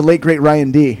with the late great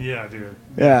Ryan D. Yeah, dude.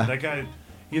 Yeah. That guy,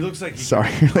 he looks like he Sorry,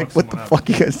 can you're like, fuck what the someone fuck up.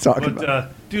 you guys talking But,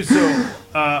 about? dude, so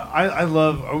I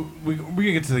love. We're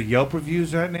gonna get to the Yelp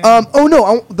reviews right now. Oh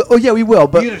no! Yeah, we will.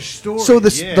 But You got a story, so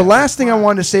yeah, the last thing I wow.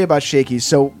 wanted to say about Shakey's.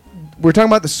 So we're talking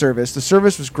about the service. The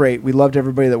service was great. We loved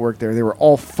everybody that worked there. They were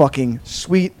all fucking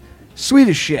sweet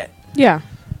as shit. Yeah.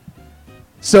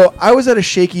 So I was at a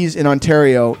Shakey's in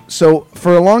Ontario. So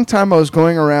for a long time, I was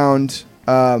going around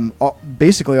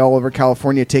basically all over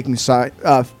California taking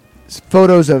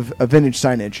photos of vintage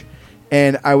signage.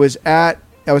 And I was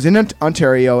in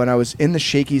Ontario, and I was in the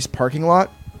Shakey's parking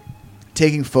lot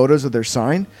taking photos of their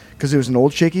sign because it was an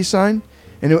old Shakey's sign.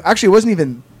 And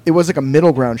it was like a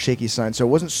middle ground Shakey's sign. So it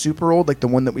wasn't super old like the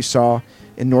one that we saw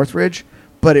in Northridge,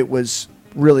 but it was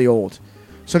really old.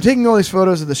 So I'm taking all these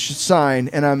photos of the sign,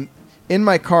 and I'm in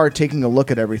my car taking a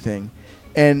look at everything.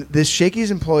 And this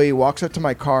Shakey's employee walks up to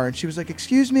my car, and she was like,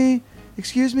 excuse me.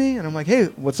 And I'm like, hey,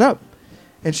 what's up?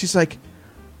 And she's like,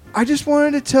 I just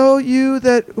wanted to tell you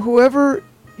that whoever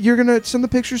you're going to send the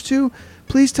pictures to,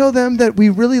 please tell them that we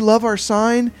really love our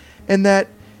sign and that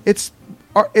it's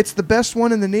the best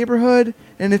one in the neighborhood,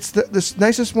 and it's the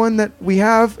nicest one that we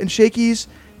have in Shakey's,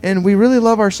 and we really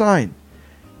love our sign.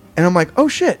 And I'm like, oh,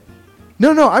 shit.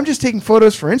 No, I'm just taking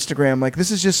photos for Instagram. Like, this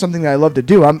is just something that I love to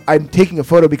do. I'm taking a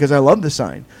photo because I love the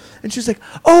sign. And she's like,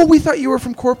 oh, we thought you were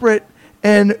from corporate,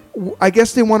 and I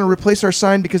guess they want to replace our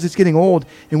sign because it's getting old,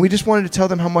 and we just wanted to tell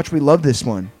them how much we love this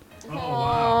one. Oh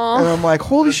wow, And I'm like,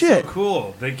 holy that's shit. so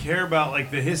cool. They care about like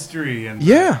the history and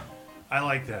Yeah. I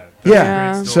like that. That's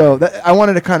Yeah. a great So story. I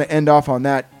wanted to kind of end off on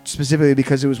that specifically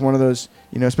because it was one of those,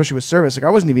 especially with service. Like, I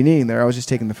wasn't even eating there. I was just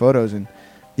taking the photos, and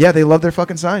yeah, they love their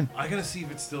fucking sign. I gotta see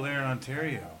if it's still there in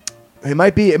Ontario. It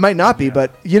might be, it might not be, Yeah.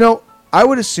 but I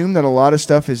would assume that a lot of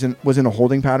stuff was in a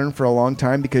holding pattern for a long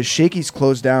time because Shakey's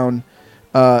closed down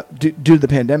due to the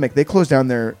pandemic. They closed down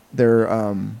their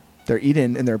their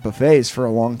eat-in and their buffets for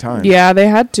a long time. Yeah, they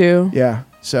had to. Yeah.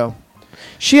 So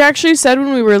She actually said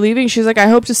when we were leaving, she's like, I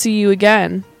hope to see you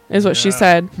again, is what she Yeah.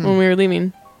 said when we were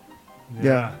leaving.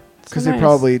 Yeah. because So they nice.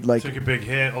 probably like Took a big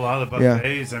hit. A lot of the Yeah.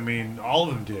 buffets, I mean, all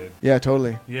of them did. yeah,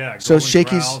 totally. Yeah. So Golden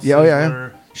Shakey's- Corral, yeah, oh, yeah, yeah.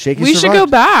 Sizzler. Shaky We should go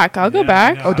survived. back. I'll go Yeah,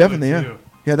 back. yeah, Oh, I definitely, would yeah. too.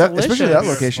 Yeah, that especially that Delicious.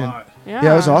 location. Spot. Yeah.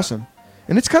 Yeah, it was awesome,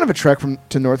 and it's kind of a trek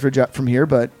to Northridge from here,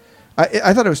 but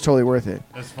I thought it was totally worth it.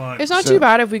 That's fun. It's not So- too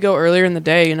bad if we go earlier in the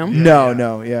day, you know? Yeah.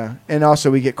 No, and also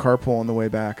we get carpool on the way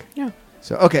back. Yeah.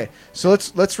 So okay, so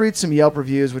let's read some Yelp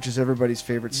reviews, which is everybody's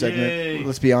favorite segment. Yay.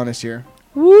 Let's be honest here.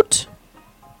 Woot.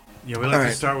 Yeah, we like All to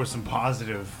right. start with some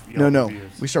positive. No, Yelp no,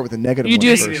 reviews. we start with the negative. You one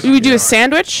do first. you do Yeah. a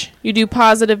sandwich? You do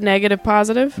positive, negative,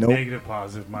 positive? Nope. Negative,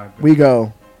 positive. My bad. We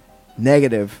go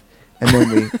negative, and then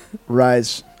we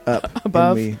rise up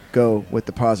Above. and we go with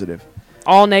the positive.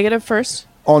 All negative first?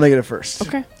 All negative first.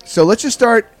 Okay. So let's just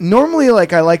start. Normally,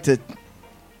 I like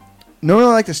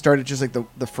to start at just like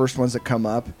the first ones that come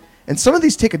up, and some of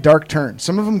these take a dark turn.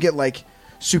 Some of them get like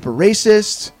super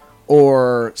racist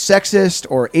or sexist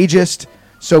or ageist.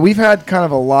 So we've had kind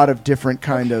of a lot of different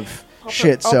kind of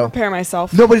shit. I'll So prepare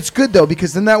myself. no, but it's good though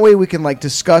because then that way we can like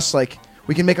discuss like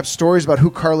we can make up stories about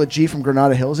who Carla G from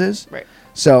Granada Hills is. Right.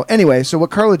 So anyway, so what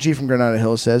Carla G from Granada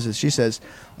Hills says is she says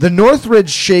the Northridge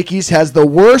Shakey's has the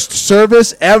worst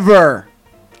service ever.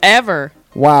 Ever.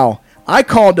 Wow. I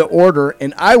called to order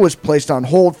and I was placed on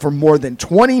hold for more than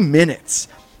 20 minutes.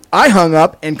 I hung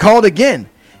up and called again.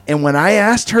 And when I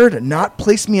asked her to not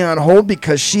place me on hold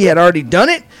because she had already done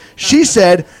it, she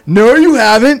said, "No, you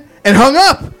haven't," and hung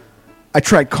up. I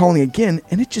tried calling again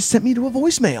and it just sent me to a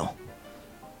voicemail.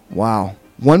 Wow.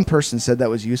 One person said that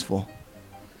was useful.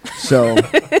 So,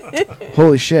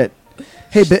 holy shit.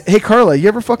 Hey, Carla, you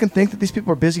ever fucking think that these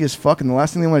people are busy as fuck and the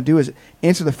last thing they want to do is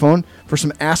answer the phone for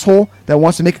some asshole that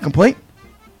wants to make a complaint?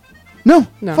 No.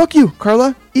 Fuck you,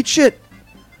 Carla. Eat shit.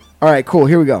 All right, cool.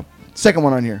 Here we go. Second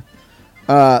one on here.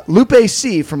 Lupe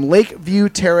C. from Lakeview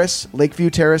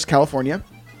Terrace, California.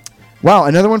 Wow,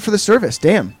 another one for the service.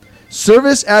 Damn.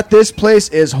 Service at this place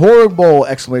is horrible! !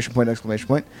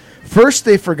 First,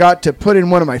 they forgot to put in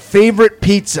one of my favorite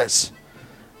pizzas.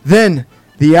 Then,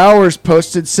 the hours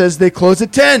posted says they close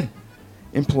at 10.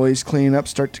 Employees cleaning up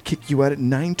start to kick you out at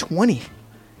 9:20.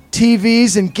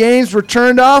 TVs and games were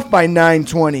turned off by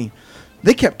 9:20.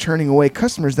 They kept turning away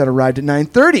customers that arrived at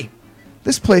 9:30.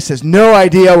 This place has no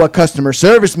idea what customer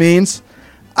service means.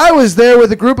 I was there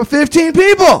with a group of 15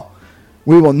 people.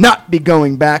 We will not be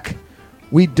going back.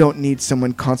 We don't need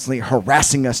someone constantly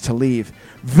harassing us to leave.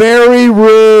 Very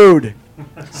rude.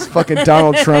 It's fucking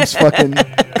Donald Trump's fucking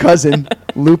cousin,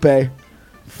 Lupe.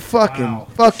 Fucking Wow.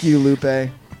 fuck you, Lupe. It's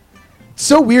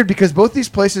so weird because both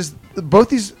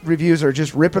these reviews are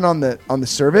just ripping on the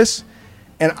service,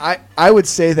 and I would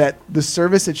say that the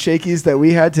service at Shakey's that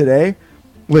we had today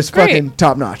was Great. fucking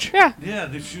top notch. Yeah. Yeah,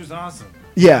 she was awesome.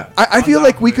 Yeah, I on feel top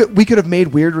like of we it. could have made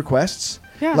weird requests.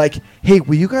 Yeah. Like, hey,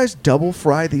 will you guys double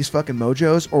fry these fucking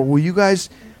mojos, or will you guys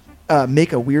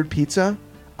make a weird pizza?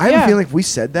 I have a Yeah. feeling if we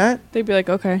said that, They'd be like,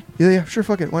 okay. yeah, sure,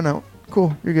 fuck it, why not?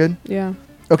 Cool, you're good. Yeah.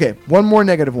 Okay, one more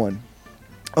negative one.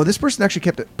 Oh, this person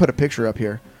actually put a picture up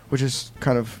here, which is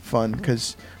kind of fun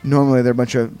because normally they're a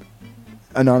bunch of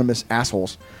anonymous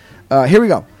assholes. Here we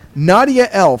go. Nadia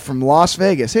L from Las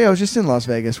Vegas. Hey, I was just in Las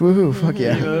Vegas. Woohoo! Fuck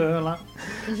yeah.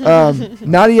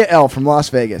 Nadia L from Las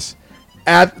Vegas.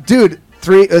 Dude,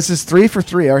 this is 3 for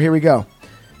 3. All right, here we go.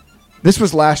 This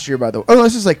was last year, by the way. Oh,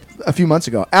 this is like a few months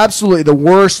ago. Absolutely the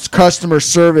worst customer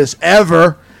service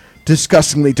ever.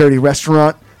 Disgustingly dirty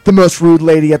restaurant. The most rude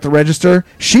lady at the register.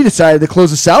 She decided to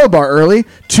close the salad bar early,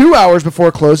 2 hours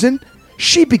before closing.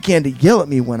 She began to yell at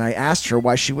me when I asked her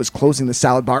why she was closing the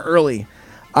salad bar early.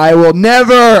 I will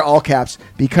never, all caps,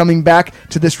 be coming back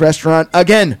to this restaurant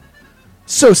again.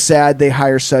 So sad they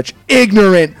hire such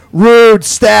ignorant, rude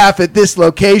staff at this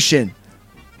location.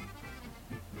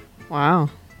 Wow.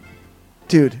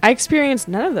 Dude, I experienced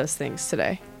none of those things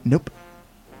today. nope.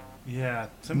 Yeah,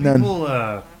 some None.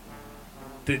 people.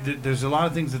 There's a lot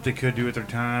of things that they could do with their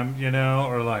time,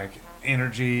 or like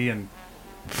energy, and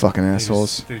Fucking they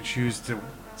assholes. they choose to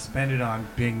spend it on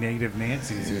being negative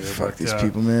Nancy's. Here. Fuck But, these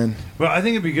people, man. Well, I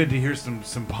think it'd be good to hear some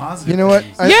positive. You know what?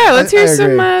 things. Yeah, let's hear I agree.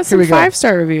 some Here we go.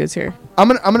 5-star reviews here. I'm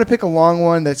gonna pick a long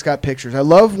one that's got pictures. I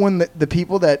love when the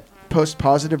people that post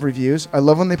positive reviews. I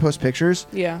love when they post pictures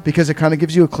Yeah. because it kind of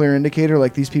gives you a clear indicator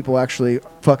like these people actually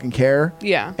fucking care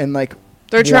Yeah. and like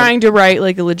They're want- trying to write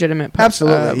like a legitimate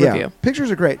Absolutely, yeah. review.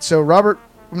 Pictures are great. So Robert,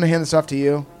 I'm gonna hand this off to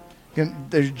you.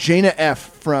 There's Jana F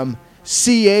from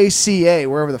CACA,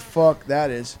 wherever the fuck that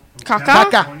is. Caca?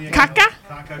 Caca. Caca?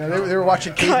 Yeah, they were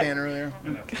watching Caveman earlier.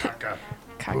 Caca,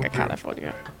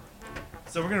 California.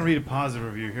 So we're gonna read a positive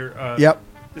review here. Yep.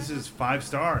 This is 5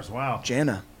 stars. Wow.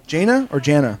 Jana or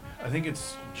Jana? I think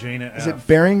it's Jana Is F. it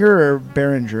Beringer or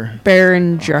Beringer?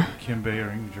 Behringer. Kim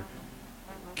Behringer.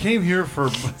 Came here for.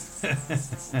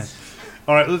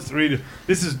 All right, let's read it.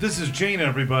 This is Jana,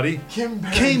 everybody. Came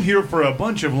here for a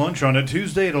bunch of lunch on a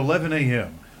Tuesday at 11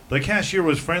 a.m. The cashier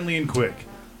was friendly and quick.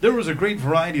 There was a great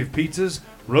variety of pizzas,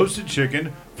 roasted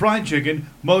chicken, fried chicken,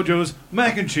 Mojo's,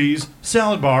 mac and cheese,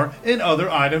 salad bar, and other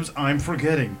items I'm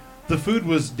forgetting. The food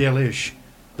was delish.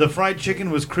 The fried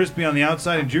chicken was crispy on the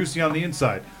outside and juicy on the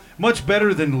inside. Much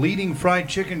better than leading fried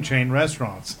chicken chain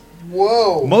restaurants.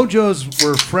 Whoa. Mojo's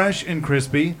were fresh and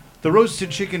crispy. The roasted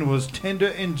chicken was tender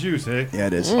and juicy. Yeah,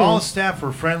 it is. All staff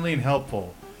were friendly and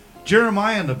helpful.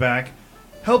 Jeremiah in the back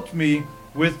helped me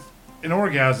with an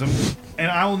orgasm, and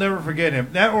I will never forget him.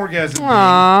 That orgasm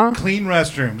Aww. being clean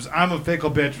restrooms. I'm a fickle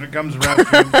bitch when it comes to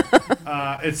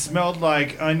restrooms. It smelled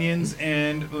like onions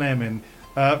and lemon.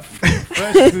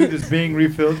 Fresh food is being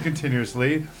refilled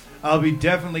continuously. I'll be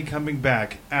definitely coming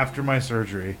back after my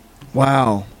surgery.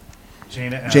 Wow.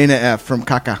 Jana F. Jana F. from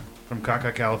Kaka. From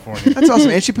Kaka, California. That's awesome.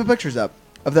 And she put pictures up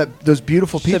of those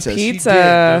beautiful The pizzas.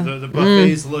 pizza. She did. The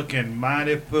buffet's looking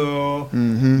mighty full,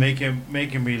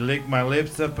 making me lick my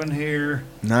lips up in here.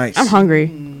 Nice. I'm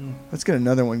hungry. Let's get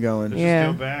another one going. Let's Yeah.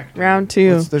 just go back. Round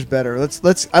 2. There's better.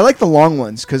 Let's. I like the long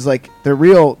ones because like they're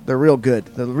real good.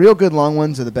 The real good long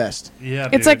ones are the best. Yeah,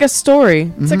 It's dude. like a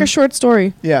story. It's like a short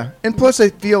story. Yeah, and plus I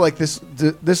feel like this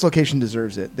location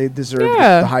deserves it. They deserve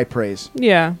Yeah. the high praise.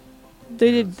 Yeah.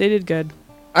 They did good.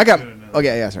 I got. Good enough.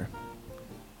 Okay, yeah, sir.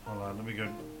 Hold on, let me go.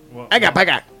 Well, I got.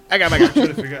 I'm trying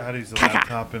to figure out how to use the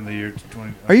laptop in the year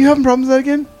 20. Are you having problems with that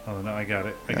again? Oh no, I got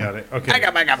it. Okay.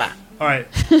 All right.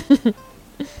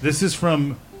 This is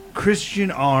from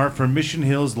Christian R. from Mission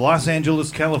Hills, Los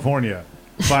Angeles, California.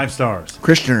 5 stars.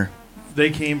 Christianer. They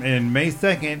came in May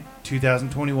 2nd,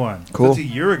 2021. Cool. That's a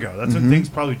year ago. That's when things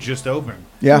probably just opened.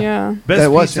 Yeah. Yeah. Best That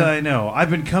was, pizza yeah. I know.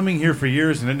 I've been coming here for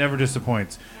years and it never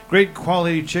disappoints. Great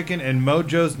quality chicken and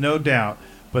Mojo's, no doubt,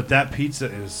 but that pizza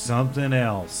is something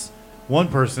else. One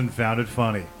person found it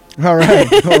funny. All right.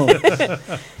 Cool.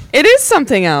 It is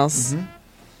something else.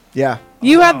 Yeah.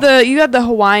 You had the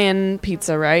Hawaiian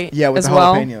pizza, right? Yeah, with as the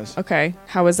well? jalapenos. Okay.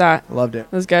 How was that? Loved it.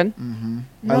 It was good.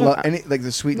 I love any like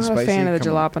the sweet and I'm not spicy. a fan of the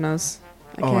come on. jalapenos.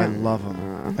 Oh, I can't. love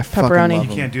them. I Pepperoni. fucking love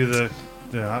You 'em. can't do the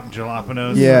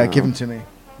jalapenos. Yeah, give them to me.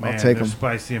 Man, I'll take they're them.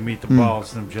 spicy and meet the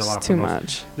balls. Them jalapenos. It's too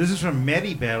much. This is from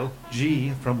Maribel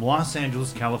G. from Los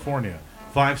Angeles, California.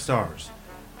 5 stars.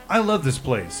 I love this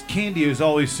place. Candy is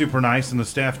always super nice and the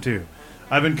staff too.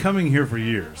 I've been coming here for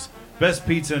years. Best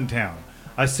pizza in town.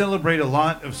 I celebrate a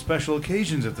lot of special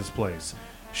occasions at this place.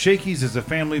 Shakey's is a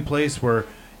family place where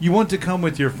you want to come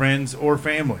with your friends or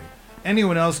family.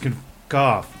 Anyone else can f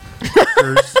off.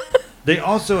 They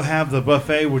also have the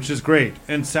buffet, which is great,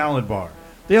 and salad bar.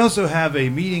 They also have a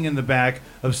meeting in the back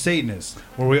of Satanists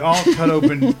where we all cut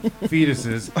open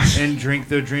fetuses and drink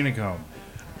their adrenochrome.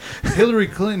 Hillary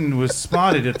Clinton was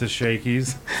spotted at the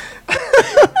Shakey's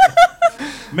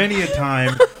many a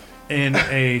time in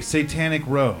a satanic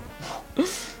robe.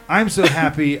 I'm so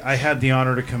happy I had the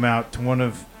honor to come out to one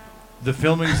of the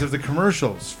filmings of the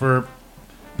commercials for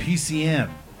PCM.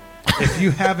 If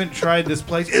you haven't tried this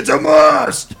place, it's a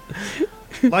must!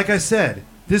 Like I said,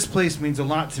 this place means a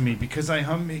lot to me because I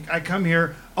come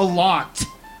here a lot.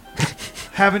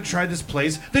 Haven't tried this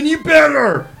place? Then you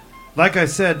better! Like I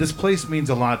said, this place means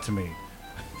a lot to me.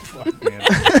 Fuck, man.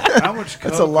 How much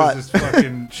coke That's a lot. is this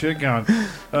fucking chick on?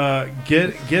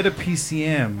 Get a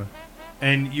PCM,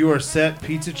 and you are set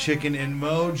pizza, chicken, and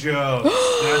Mojo.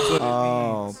 That's what it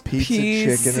Oh, means.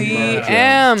 pizza, chicken, and mojo.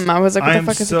 PCM. I was like, what I'm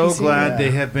the fuck is so a PCM? glad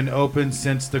they have been open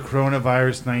since the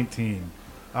coronavirus 19.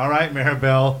 All right,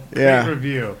 Maribel. Yeah. Great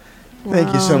review.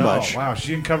 Thank you so Oh, much. wow,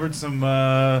 she uncovered some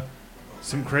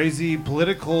crazy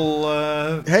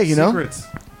political Hey, you know? secrets.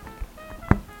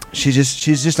 She's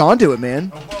just onto it,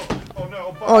 man. Oh, whoa. Oh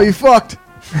no! Oh, you fucked.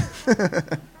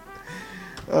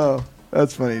 Oh,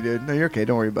 that's funny, dude. No, you're okay.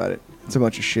 Don't worry about it. It's a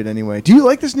bunch of shit anyway. Do you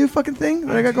like this new fucking thing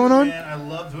that I got going on Man, I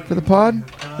loved what for the you pod?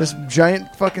 done. This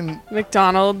giant fucking.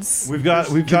 McDonald's. We've got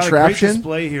a great contraption?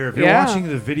 display here. If you're Yeah. watching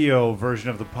the video version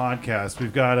of the podcast,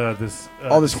 we've got this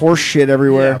All this horse shit yeah,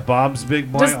 everywhere. Bob's Big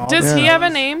Boy. Does he Yeah. have a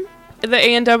name? The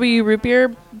A&W root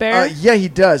beer bear? Yeah, he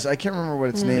does. I can't remember what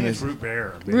its name It's is. Root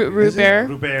Bear. Root bear?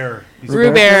 Root Bear. He's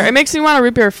Root bear. It makes me want a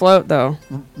root beer float, though.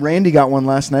 Randy got one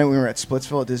last night. We were at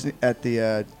Splitsville at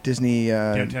the Disney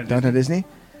downtown Disney,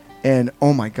 and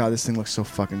oh my god, this thing looks so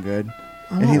fucking good.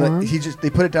 And Oh. they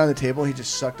put it down on the table. He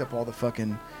just sucked up all the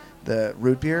fucking the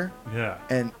root beer, Yeah.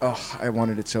 and I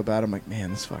wanted it so bad. I'm like,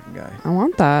 man, this fucking guy. I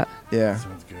want that. Yeah,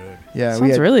 Sounds good. yeah.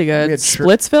 Sounds really good. we had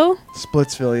Splitsville?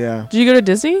 Splitsville, yeah. Did you go to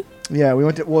Disney? Yeah, we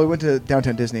went to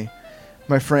downtown Disney.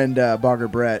 My friend Bogger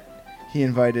Brett, he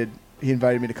invited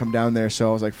me to come down there, so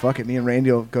I was like, fuck it, me and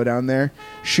Randy will go down there,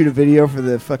 shoot a video for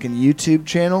the fucking YouTube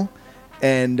channel,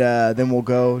 and then we'll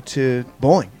go to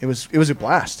bowling. It was a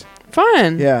blast.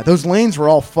 Fun. Yeah, those lanes were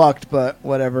all fucked, but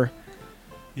whatever.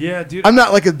 Yeah, dude. I'm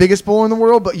not like the biggest bowler in the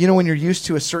world, but you know when you're used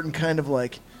to a certain kind of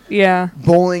like Yeah.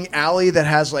 bowling alley that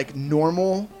has like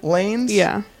normal lanes,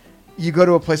 Yeah. you go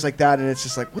to a place like that and it's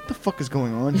just like, what the fuck is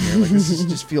going on here? Like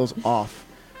just feels off.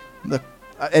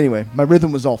 Anyway, my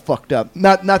rhythm was all fucked up.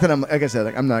 Not that I'm, like I said,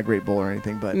 like I'm not a great bowler or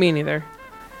anything, but Me neither.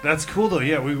 That's cool though.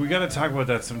 Yeah, we got to talk about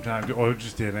that sometime. Or we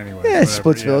just did anyway. yeah, it's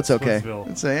Whatever. Splitsville. Yeah, It's okay. Splitsville.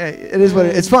 It's it is what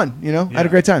it's fun. You know, I had a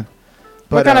Yeah. great time.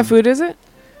 But, What kind of food is it?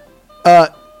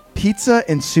 Pizza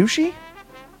and sushi.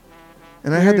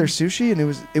 And I had their Weird. sushi,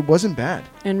 and it wasn't bad.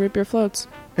 And root beer floats.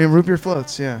 And root beer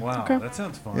floats, yeah. Wow, Okay. that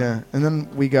sounds fun. Yeah, and then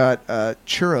we got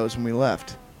churros when we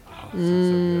left. Oh, that sounds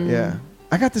so good. Yeah,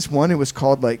 I got this one. It was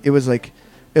called like it was like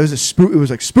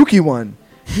spooky one,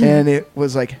 and it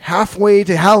was like halfway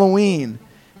to Halloween,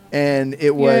 and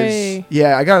it was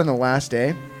Yay. I got it on the last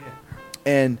day,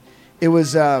 and it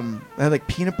was I had like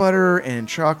peanut butter and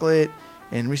chocolate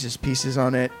and Reese's Pieces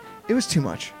on it. It was too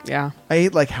much. Yeah. I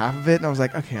ate like half of it, and I was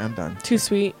like, okay, I'm done. Too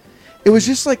sweet. It was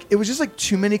just like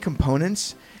too many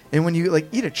components, and when you like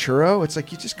eat a churro, it's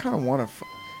like you just kind of want to.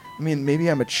 I mean, maybe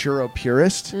I'm a churro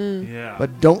purist, Yeah.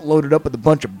 but don't load it up with a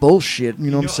bunch of bullshit. You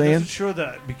know what I'm saying? I'm sure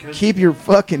that because Keep your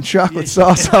fucking chocolate Yeah.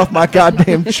 sauce off my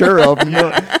goddamn churro. You know?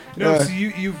 no, Uh, so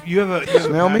you have a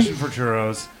Smell me? passion for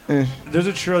churros. eh. There's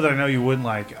a churro that I know you wouldn't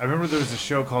like. I remember there was a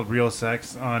show called Real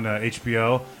Sex on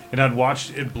HBO, and I'd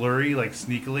watched it blurry, like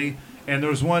sneakily. And there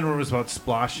was one where it was about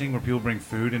splashing, where people bring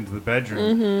food into the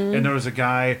bedroom. Mm-hmm. And there was a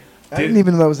guy. I didn't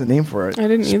even know that was a name for it. I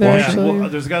didn't either, Yeah, actually. well,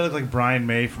 there's a guy that looked like Brian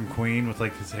May from Queen with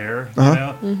like his hair, Uh-huh. you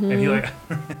know, Mm-hmm. and he like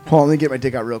Hold on, let me get my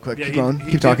dick out real quick. yeah, Keep he- going.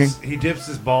 he Keep talking. He dips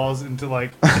his balls into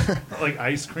like like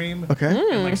ice cream. Okay.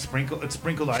 And like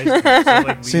sprinkled ice cream. So,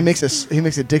 like, So he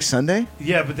makes a dick sundae.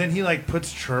 yeah, but then he like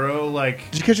puts churro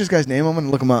like Did you catch this guy's name? I'm gonna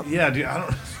look him up. yeah, dude.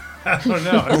 I don't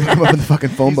know. Look him up in the fucking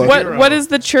phone He's book. a- What churro. What is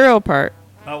the churro part?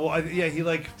 Yeah, he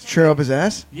like Churro up his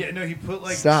ass. yeah, no, he put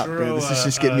like Stop, churro, dude. This is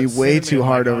just getting me way cinnamon, too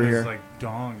hard like, over on his, here. like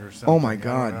dong or something. Oh my I don't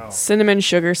God. know. Cinnamon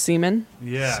sugar semen.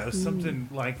 Yeah, it was something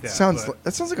like that.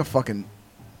 That sounds like a fucking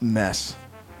mess.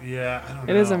 yeah, I don't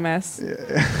know. It is a mess. Yeah.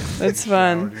 It's Shower,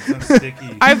 fun. dude. Sounds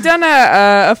sticky. I've done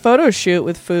a photo shoot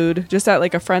with food just at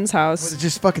like a friend's Was house. it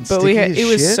just fucking But sticky it as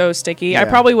was shit? so sticky. Yeah. I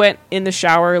probably went in the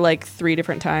shower like 3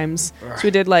 different times. So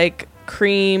we did like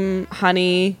cream,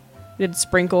 honey, we did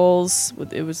sprinkles.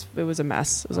 It was a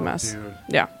mess. It was a Oh, mess. dude.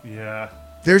 Yeah, Yeah.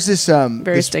 There's this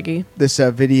very this, sticky. this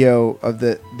video of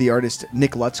the artist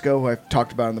Nick Lutzko, who I've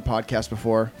talked about on the podcast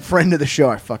before. Friend of the show,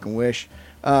 I fucking wish.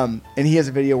 And he has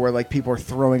a video where like people are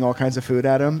throwing all kinds of food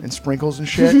at him and sprinkles and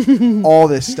shit, all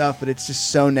this stuff, but it's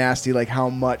just so nasty. Like how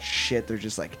much shit they're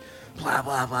just like blah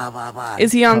blah blah blah blah.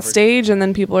 Is he on covered. stage and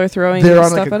then people are throwing They're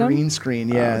on stuff like a at him? green screen,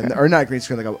 yeah, Oh, okay. or not green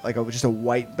screen, just a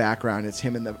white background. It's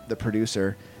him and the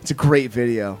producer. It's a great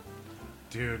video.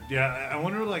 Dude, yeah, I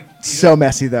wonder, like, you So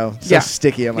messy though, so Yeah.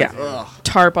 sticky. I'm like, Yeah. ugh.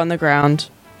 Tarp on the ground.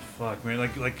 know, fuck, man,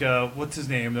 like, what's his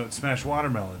name? That Smash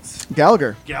Watermelons.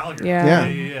 Gallagher. Gallagher. Yeah.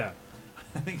 Yeah.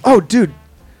 I think Oh, dude,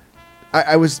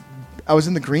 I was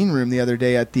in the green room the other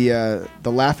day at the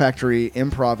Laugh Factory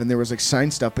Improv, and there was like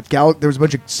signed stuff, but there was a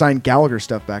bunch of signed Gallagher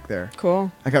stuff back there.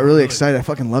 Cool. I got really Really? excited. I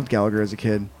fucking loved Gallagher as a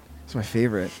kid. It's my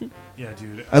favorite. yeah,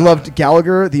 dude. I loved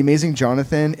Gallagher, The Amazing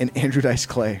Jonathan, and Andrew Dice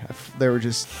Clay. They were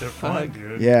just They're fun,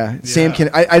 dude. yeah. Sam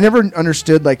I never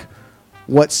understood like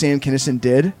what Sam Kinison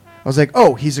did. I was like,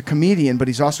 oh, he's a comedian, but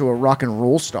he's also a rock and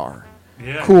roll star.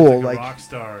 Yeah, Cool, Like, like- a rock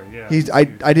star. Yeah. I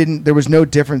dude. didn't. There was no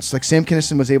difference. Like Sam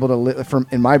Kinison was able to live from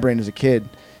in my brain as a kid.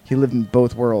 He lived in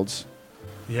both worlds.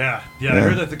 Yeah. I Yeah.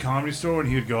 heard at the Comedy Store when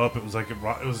he would go up, it was like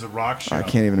it was a rock show. I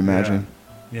can't even imagine.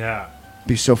 Yeah. It'd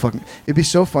be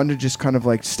so fun to just kind of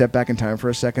like step back in time for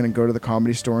a second and go to the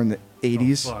Comedy Store in the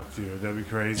 80s. Oh, fuck, dude, that'd be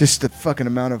crazy. Just the fucking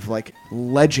amount of like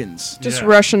legends. Just Yeah.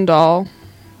 Russian Doll.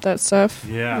 That stuff.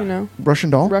 Yeah. You know. Russian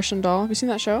Doll? Russian Doll. Have you seen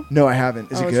that show? No, I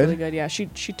haven't. Is oh, it it's good? really good. Yeah, she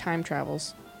time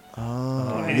travels.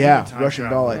 Oh, anything yeah, with time Russian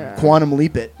travel. Doll. Like Yeah. Quantum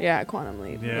Leap it. Yeah, Quantum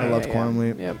Leap. Yeah. I loved Quantum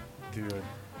Leap. Yep. dude.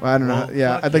 Well, I don't know. Well,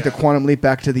 Yeah, fuck I'd like to yeah. quantum leap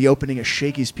back to the opening of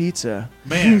Shakey's Pizza.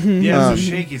 Man, yeah, Um, so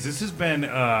Shakey's. This has been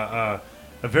a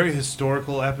very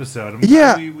historical episode. I'm glad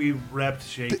Yeah. we repped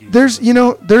Shakey's.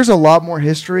 There's a lot more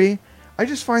history. I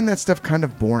just find that stuff kind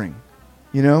of boring.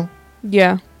 You know?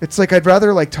 Yeah. It's like I'd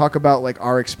rather like talk about like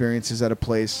our experiences at a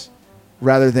place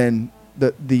rather than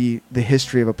the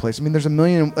history of a place. I mean, there's a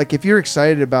million. Like, if you're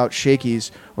excited about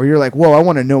Shakey's, or you're like, whoa, I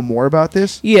want to know more about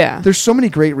this. Yeah. There's so many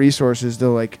great resources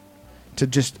to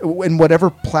just in whatever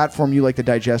platform you like to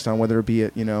digest on, whether it be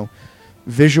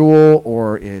visual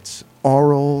or it's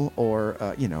oral or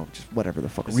just whatever the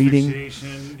fuck reading.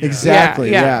 Asphyxiation, yeah.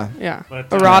 Exactly. Yeah. But,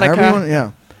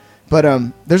 Erotica.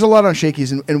 But there's a lot on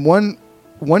Shakey's, and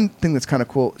one thing that's kind of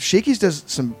cool. Shakey's does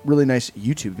some really nice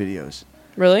YouTube videos.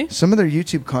 Really? Some of their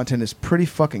YouTube content is pretty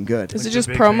fucking good. Is it the just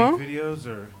Big promo? Bang videos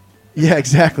or Yeah,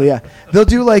 exactly. Yeah, they'll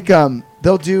do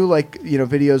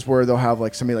videos where they'll have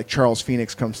like somebody like Charles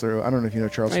Phoenix comes through. I don't know if you know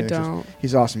Charles I Phoenix. don't.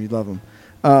 He's awesome. You'd love him.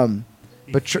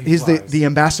 But he he's flies. the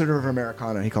ambassador of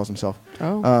Americana. He calls himself.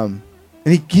 Oh. And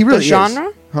he really The genre?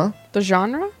 is. Huh? The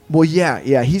genre? Well,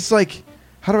 yeah. He's like,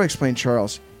 how do I explain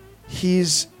Charles?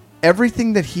 He's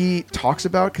everything that he talks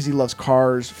about because he loves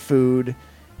cars, food,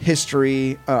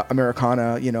 history,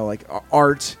 Americana, like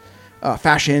art,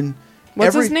 fashion.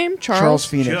 What's his name? Charles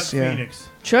Phoenix. Chuck yeah. Phoenix.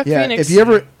 Chuck Yeah. Phoenix. If you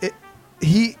ever,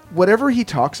 whatever he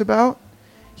talks about,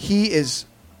 he is.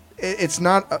 It's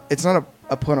not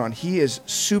a put on. He is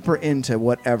super into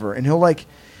whatever, and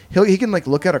he can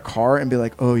look at a car and be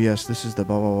like, oh yes, this is the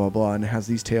blah blah blah blah, and it has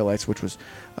these taillights, which was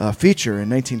a feature in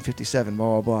 1957, blah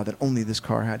blah blah, that only this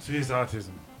car had. So he has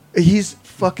autism.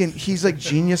 He's like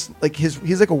genius. Like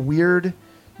he's like a weird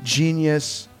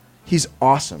genius. He's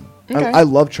awesome. Okay. I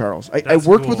love Charles. I That's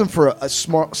worked cool. with him for a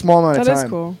small amount of That time. is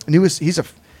cool. And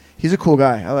he's a cool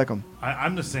guy. I like him.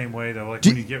 I'm the same way though. Like Do-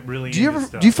 when you get really Do you into ever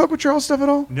stuff. do you fuck with Charles stuff at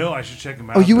all? No, I should check him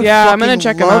out. Oh, you would. Yeah, I'm gonna fucking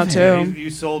check him love out, Yeah, too. you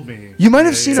sold me. You might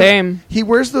have Yeah, seen yeah. him. Same. He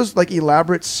wears those like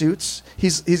elaborate suits.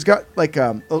 He's got like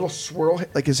a little swirl,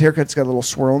 like his haircut's got a little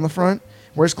swirl in the front.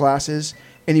 Wears glasses,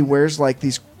 and he wears like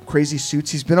these crazy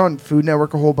suits. He's been on Food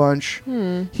Network a whole bunch.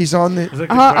 He's on It's the. like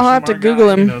the I'll question have to mark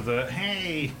Google guy, him.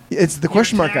 Hey. It's the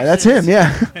question mark guy. That's taxes. him.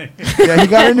 Yeah, yeah. He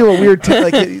got into a weird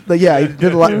yeah. He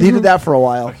did a lot. He did that for a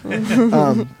while.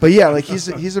 But yeah, like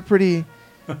he's a pretty.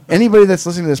 Anybody that's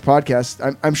listening to this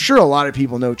podcast, I'm sure a lot of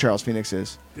people know who Charles Phoenix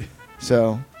is.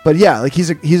 So, but yeah, like he's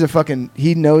a fucking.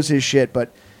 He knows his shit.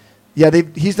 But yeah,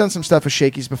 he's done some stuff with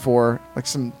Shakey's before, like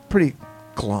some pretty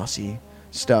glossy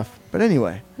stuff. But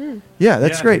anyway, yeah,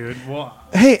 that's Yeah, great. Dude. Well,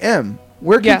 Hey, Em,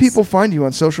 where can Yes. people find you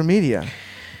on social media?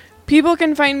 People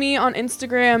can find me on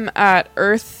Instagram at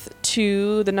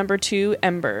Earth2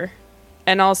 Ember,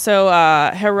 and also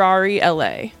Harari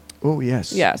LA. Oh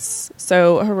yes, Yes.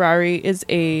 So Harari is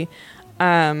a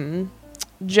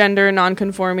gender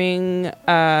non-conforming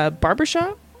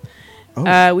barbershop.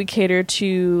 Oh. We cater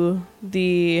to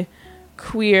the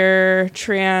queer,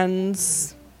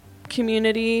 trans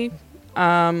community.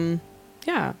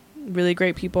 Yeah, really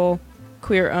great people,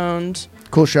 queer owned.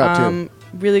 Cool shop too.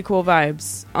 Really cool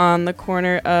vibes on the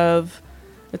corner of.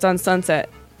 It's on Sunset.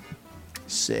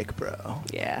 Sick, bro.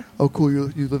 Yeah. Oh, cool.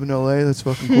 You live in LA? That's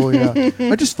fucking cool. Yeah.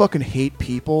 I just fucking hate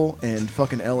people, and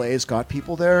fucking LA's got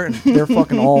people there, and they're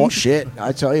fucking all shit.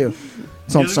 I tell you.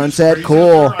 It's on yeah, they're just Sunset. crazy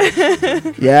Cool. up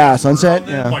there. Yeah, Sunset.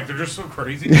 Yeah. Yeah. Like they're just so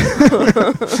crazy.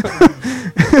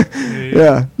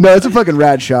 Yeah. No, it's a fucking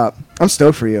rad shop. I'm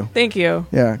stoked for you. Thank you.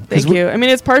 Yeah. 'Cause Thank you. I mean,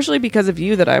 it's partially because of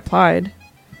you that I applied.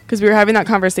 Because we were having that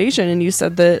conversation, and you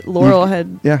said that Laurel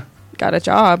had Yeah. got a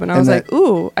job, and I And was that- like,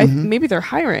 "Ooh, Mhm. maybe they're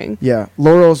hiring." Yeah.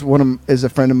 Laurel's is a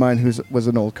friend of mine was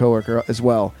an old coworker as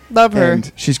well. Love her. And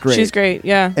she's great. She's great.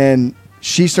 Yeah. And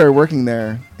she started working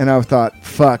there, and I thought,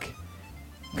 fuck.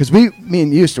 Because me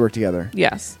and you used to work together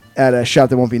Yes. at a shop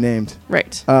that won't be named.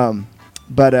 Right.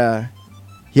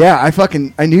 Yeah,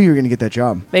 I knew you were going to get that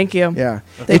job. Thank you. Yeah.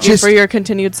 Thank you for your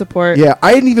continued support. Yeah,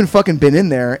 I hadn't even fucking been in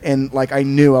there, and like I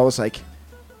knew, I was like,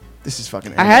 this is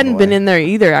fucking. I hadn't been in there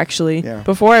either, actually. Yeah.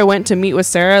 Before I went to meet with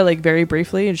Sarah, like very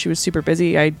briefly, and she was super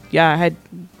busy. I had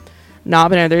not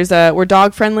been there. We're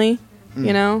dog friendly,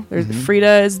 you know. There's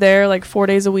Frida is there like 4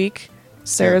 days a week.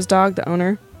 Sarah's dog, the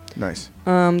owner. Nice.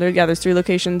 There's 3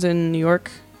 locations in New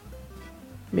York.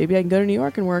 Maybe I can go to New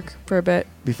York and work for a bit.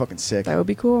 Be fucking sick. That would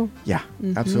be cool. Yeah,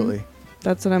 absolutely.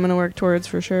 That's what I'm gonna work towards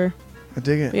for sure. I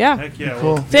dig it. But yeah. Heck yeah.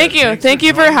 Cool. Well, Thank you. thanks Thank you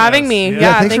for joining having us. me. Yeah,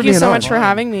 Yeah, thanks thank for you being so on. much for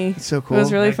having me. It's so It cool.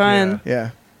 was really Heck fun. Yeah.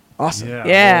 Awesome. Yeah.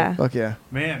 Yeah. Fuck yeah.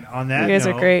 Man, on You that guys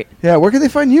are note, great. Yeah, where can they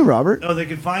find you, Robert? Oh, they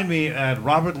can find me at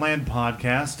Robert Land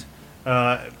Podcast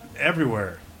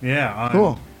everywhere. Yeah. On,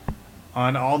 Cool.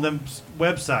 On all them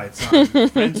websites. On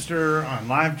Friendster, on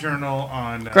LiveJournal,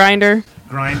 on Grinder.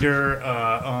 Grinder,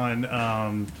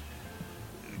 on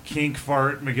Kink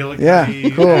Fart, McGillicuddy Yeah,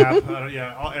 cool. app.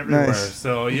 Yeah, all everywhere. Nice.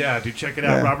 So, yeah, dude, check it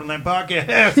out. Yeah. Robert Land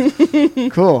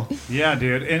Podcast. Cool. Yeah,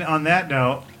 dude. And on that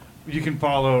note, you can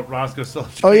follow Roscoe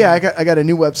Sultry. Oh yeah, I got a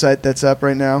new website that's up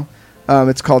right now.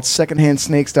 It's called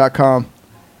secondhandsnakes.com.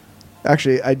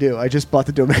 Actually, I do. I just bought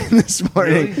the domain this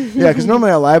morning. Really? Yeah, because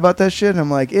normally I lie about that shit. And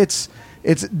I'm like, it's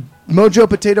Mojo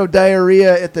Potato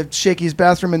Diarrhea at the Shakey's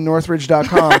Bathroom in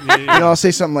Northridge.com. Yeah. You know, I'll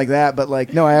say something like that. But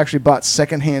like, no, I actually bought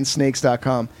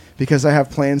secondhandsnakes.com because I have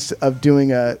plans of doing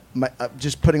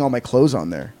just putting all my clothes on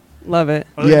there. Love it.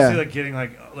 Oh, Yeah. see, like getting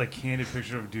like candid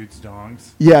picture of dudes'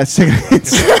 dongs. Yeah,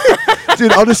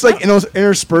 dude, I'll just like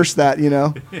intersperse that, you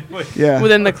know? Yeah.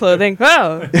 Within the clothing.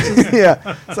 Oh,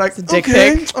 Yeah. It's like, a dick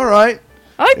okay, pic. all right.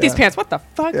 I like these Yeah. pants. What the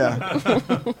fuck? Yeah.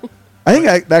 I think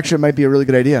that actually might be a really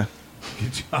good idea.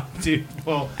 Good job, dude.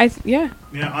 Well, Yeah.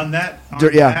 yeah. On that Yeah.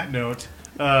 that note,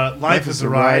 life is a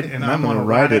ride, and I'm gonna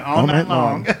ride it all night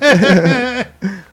long.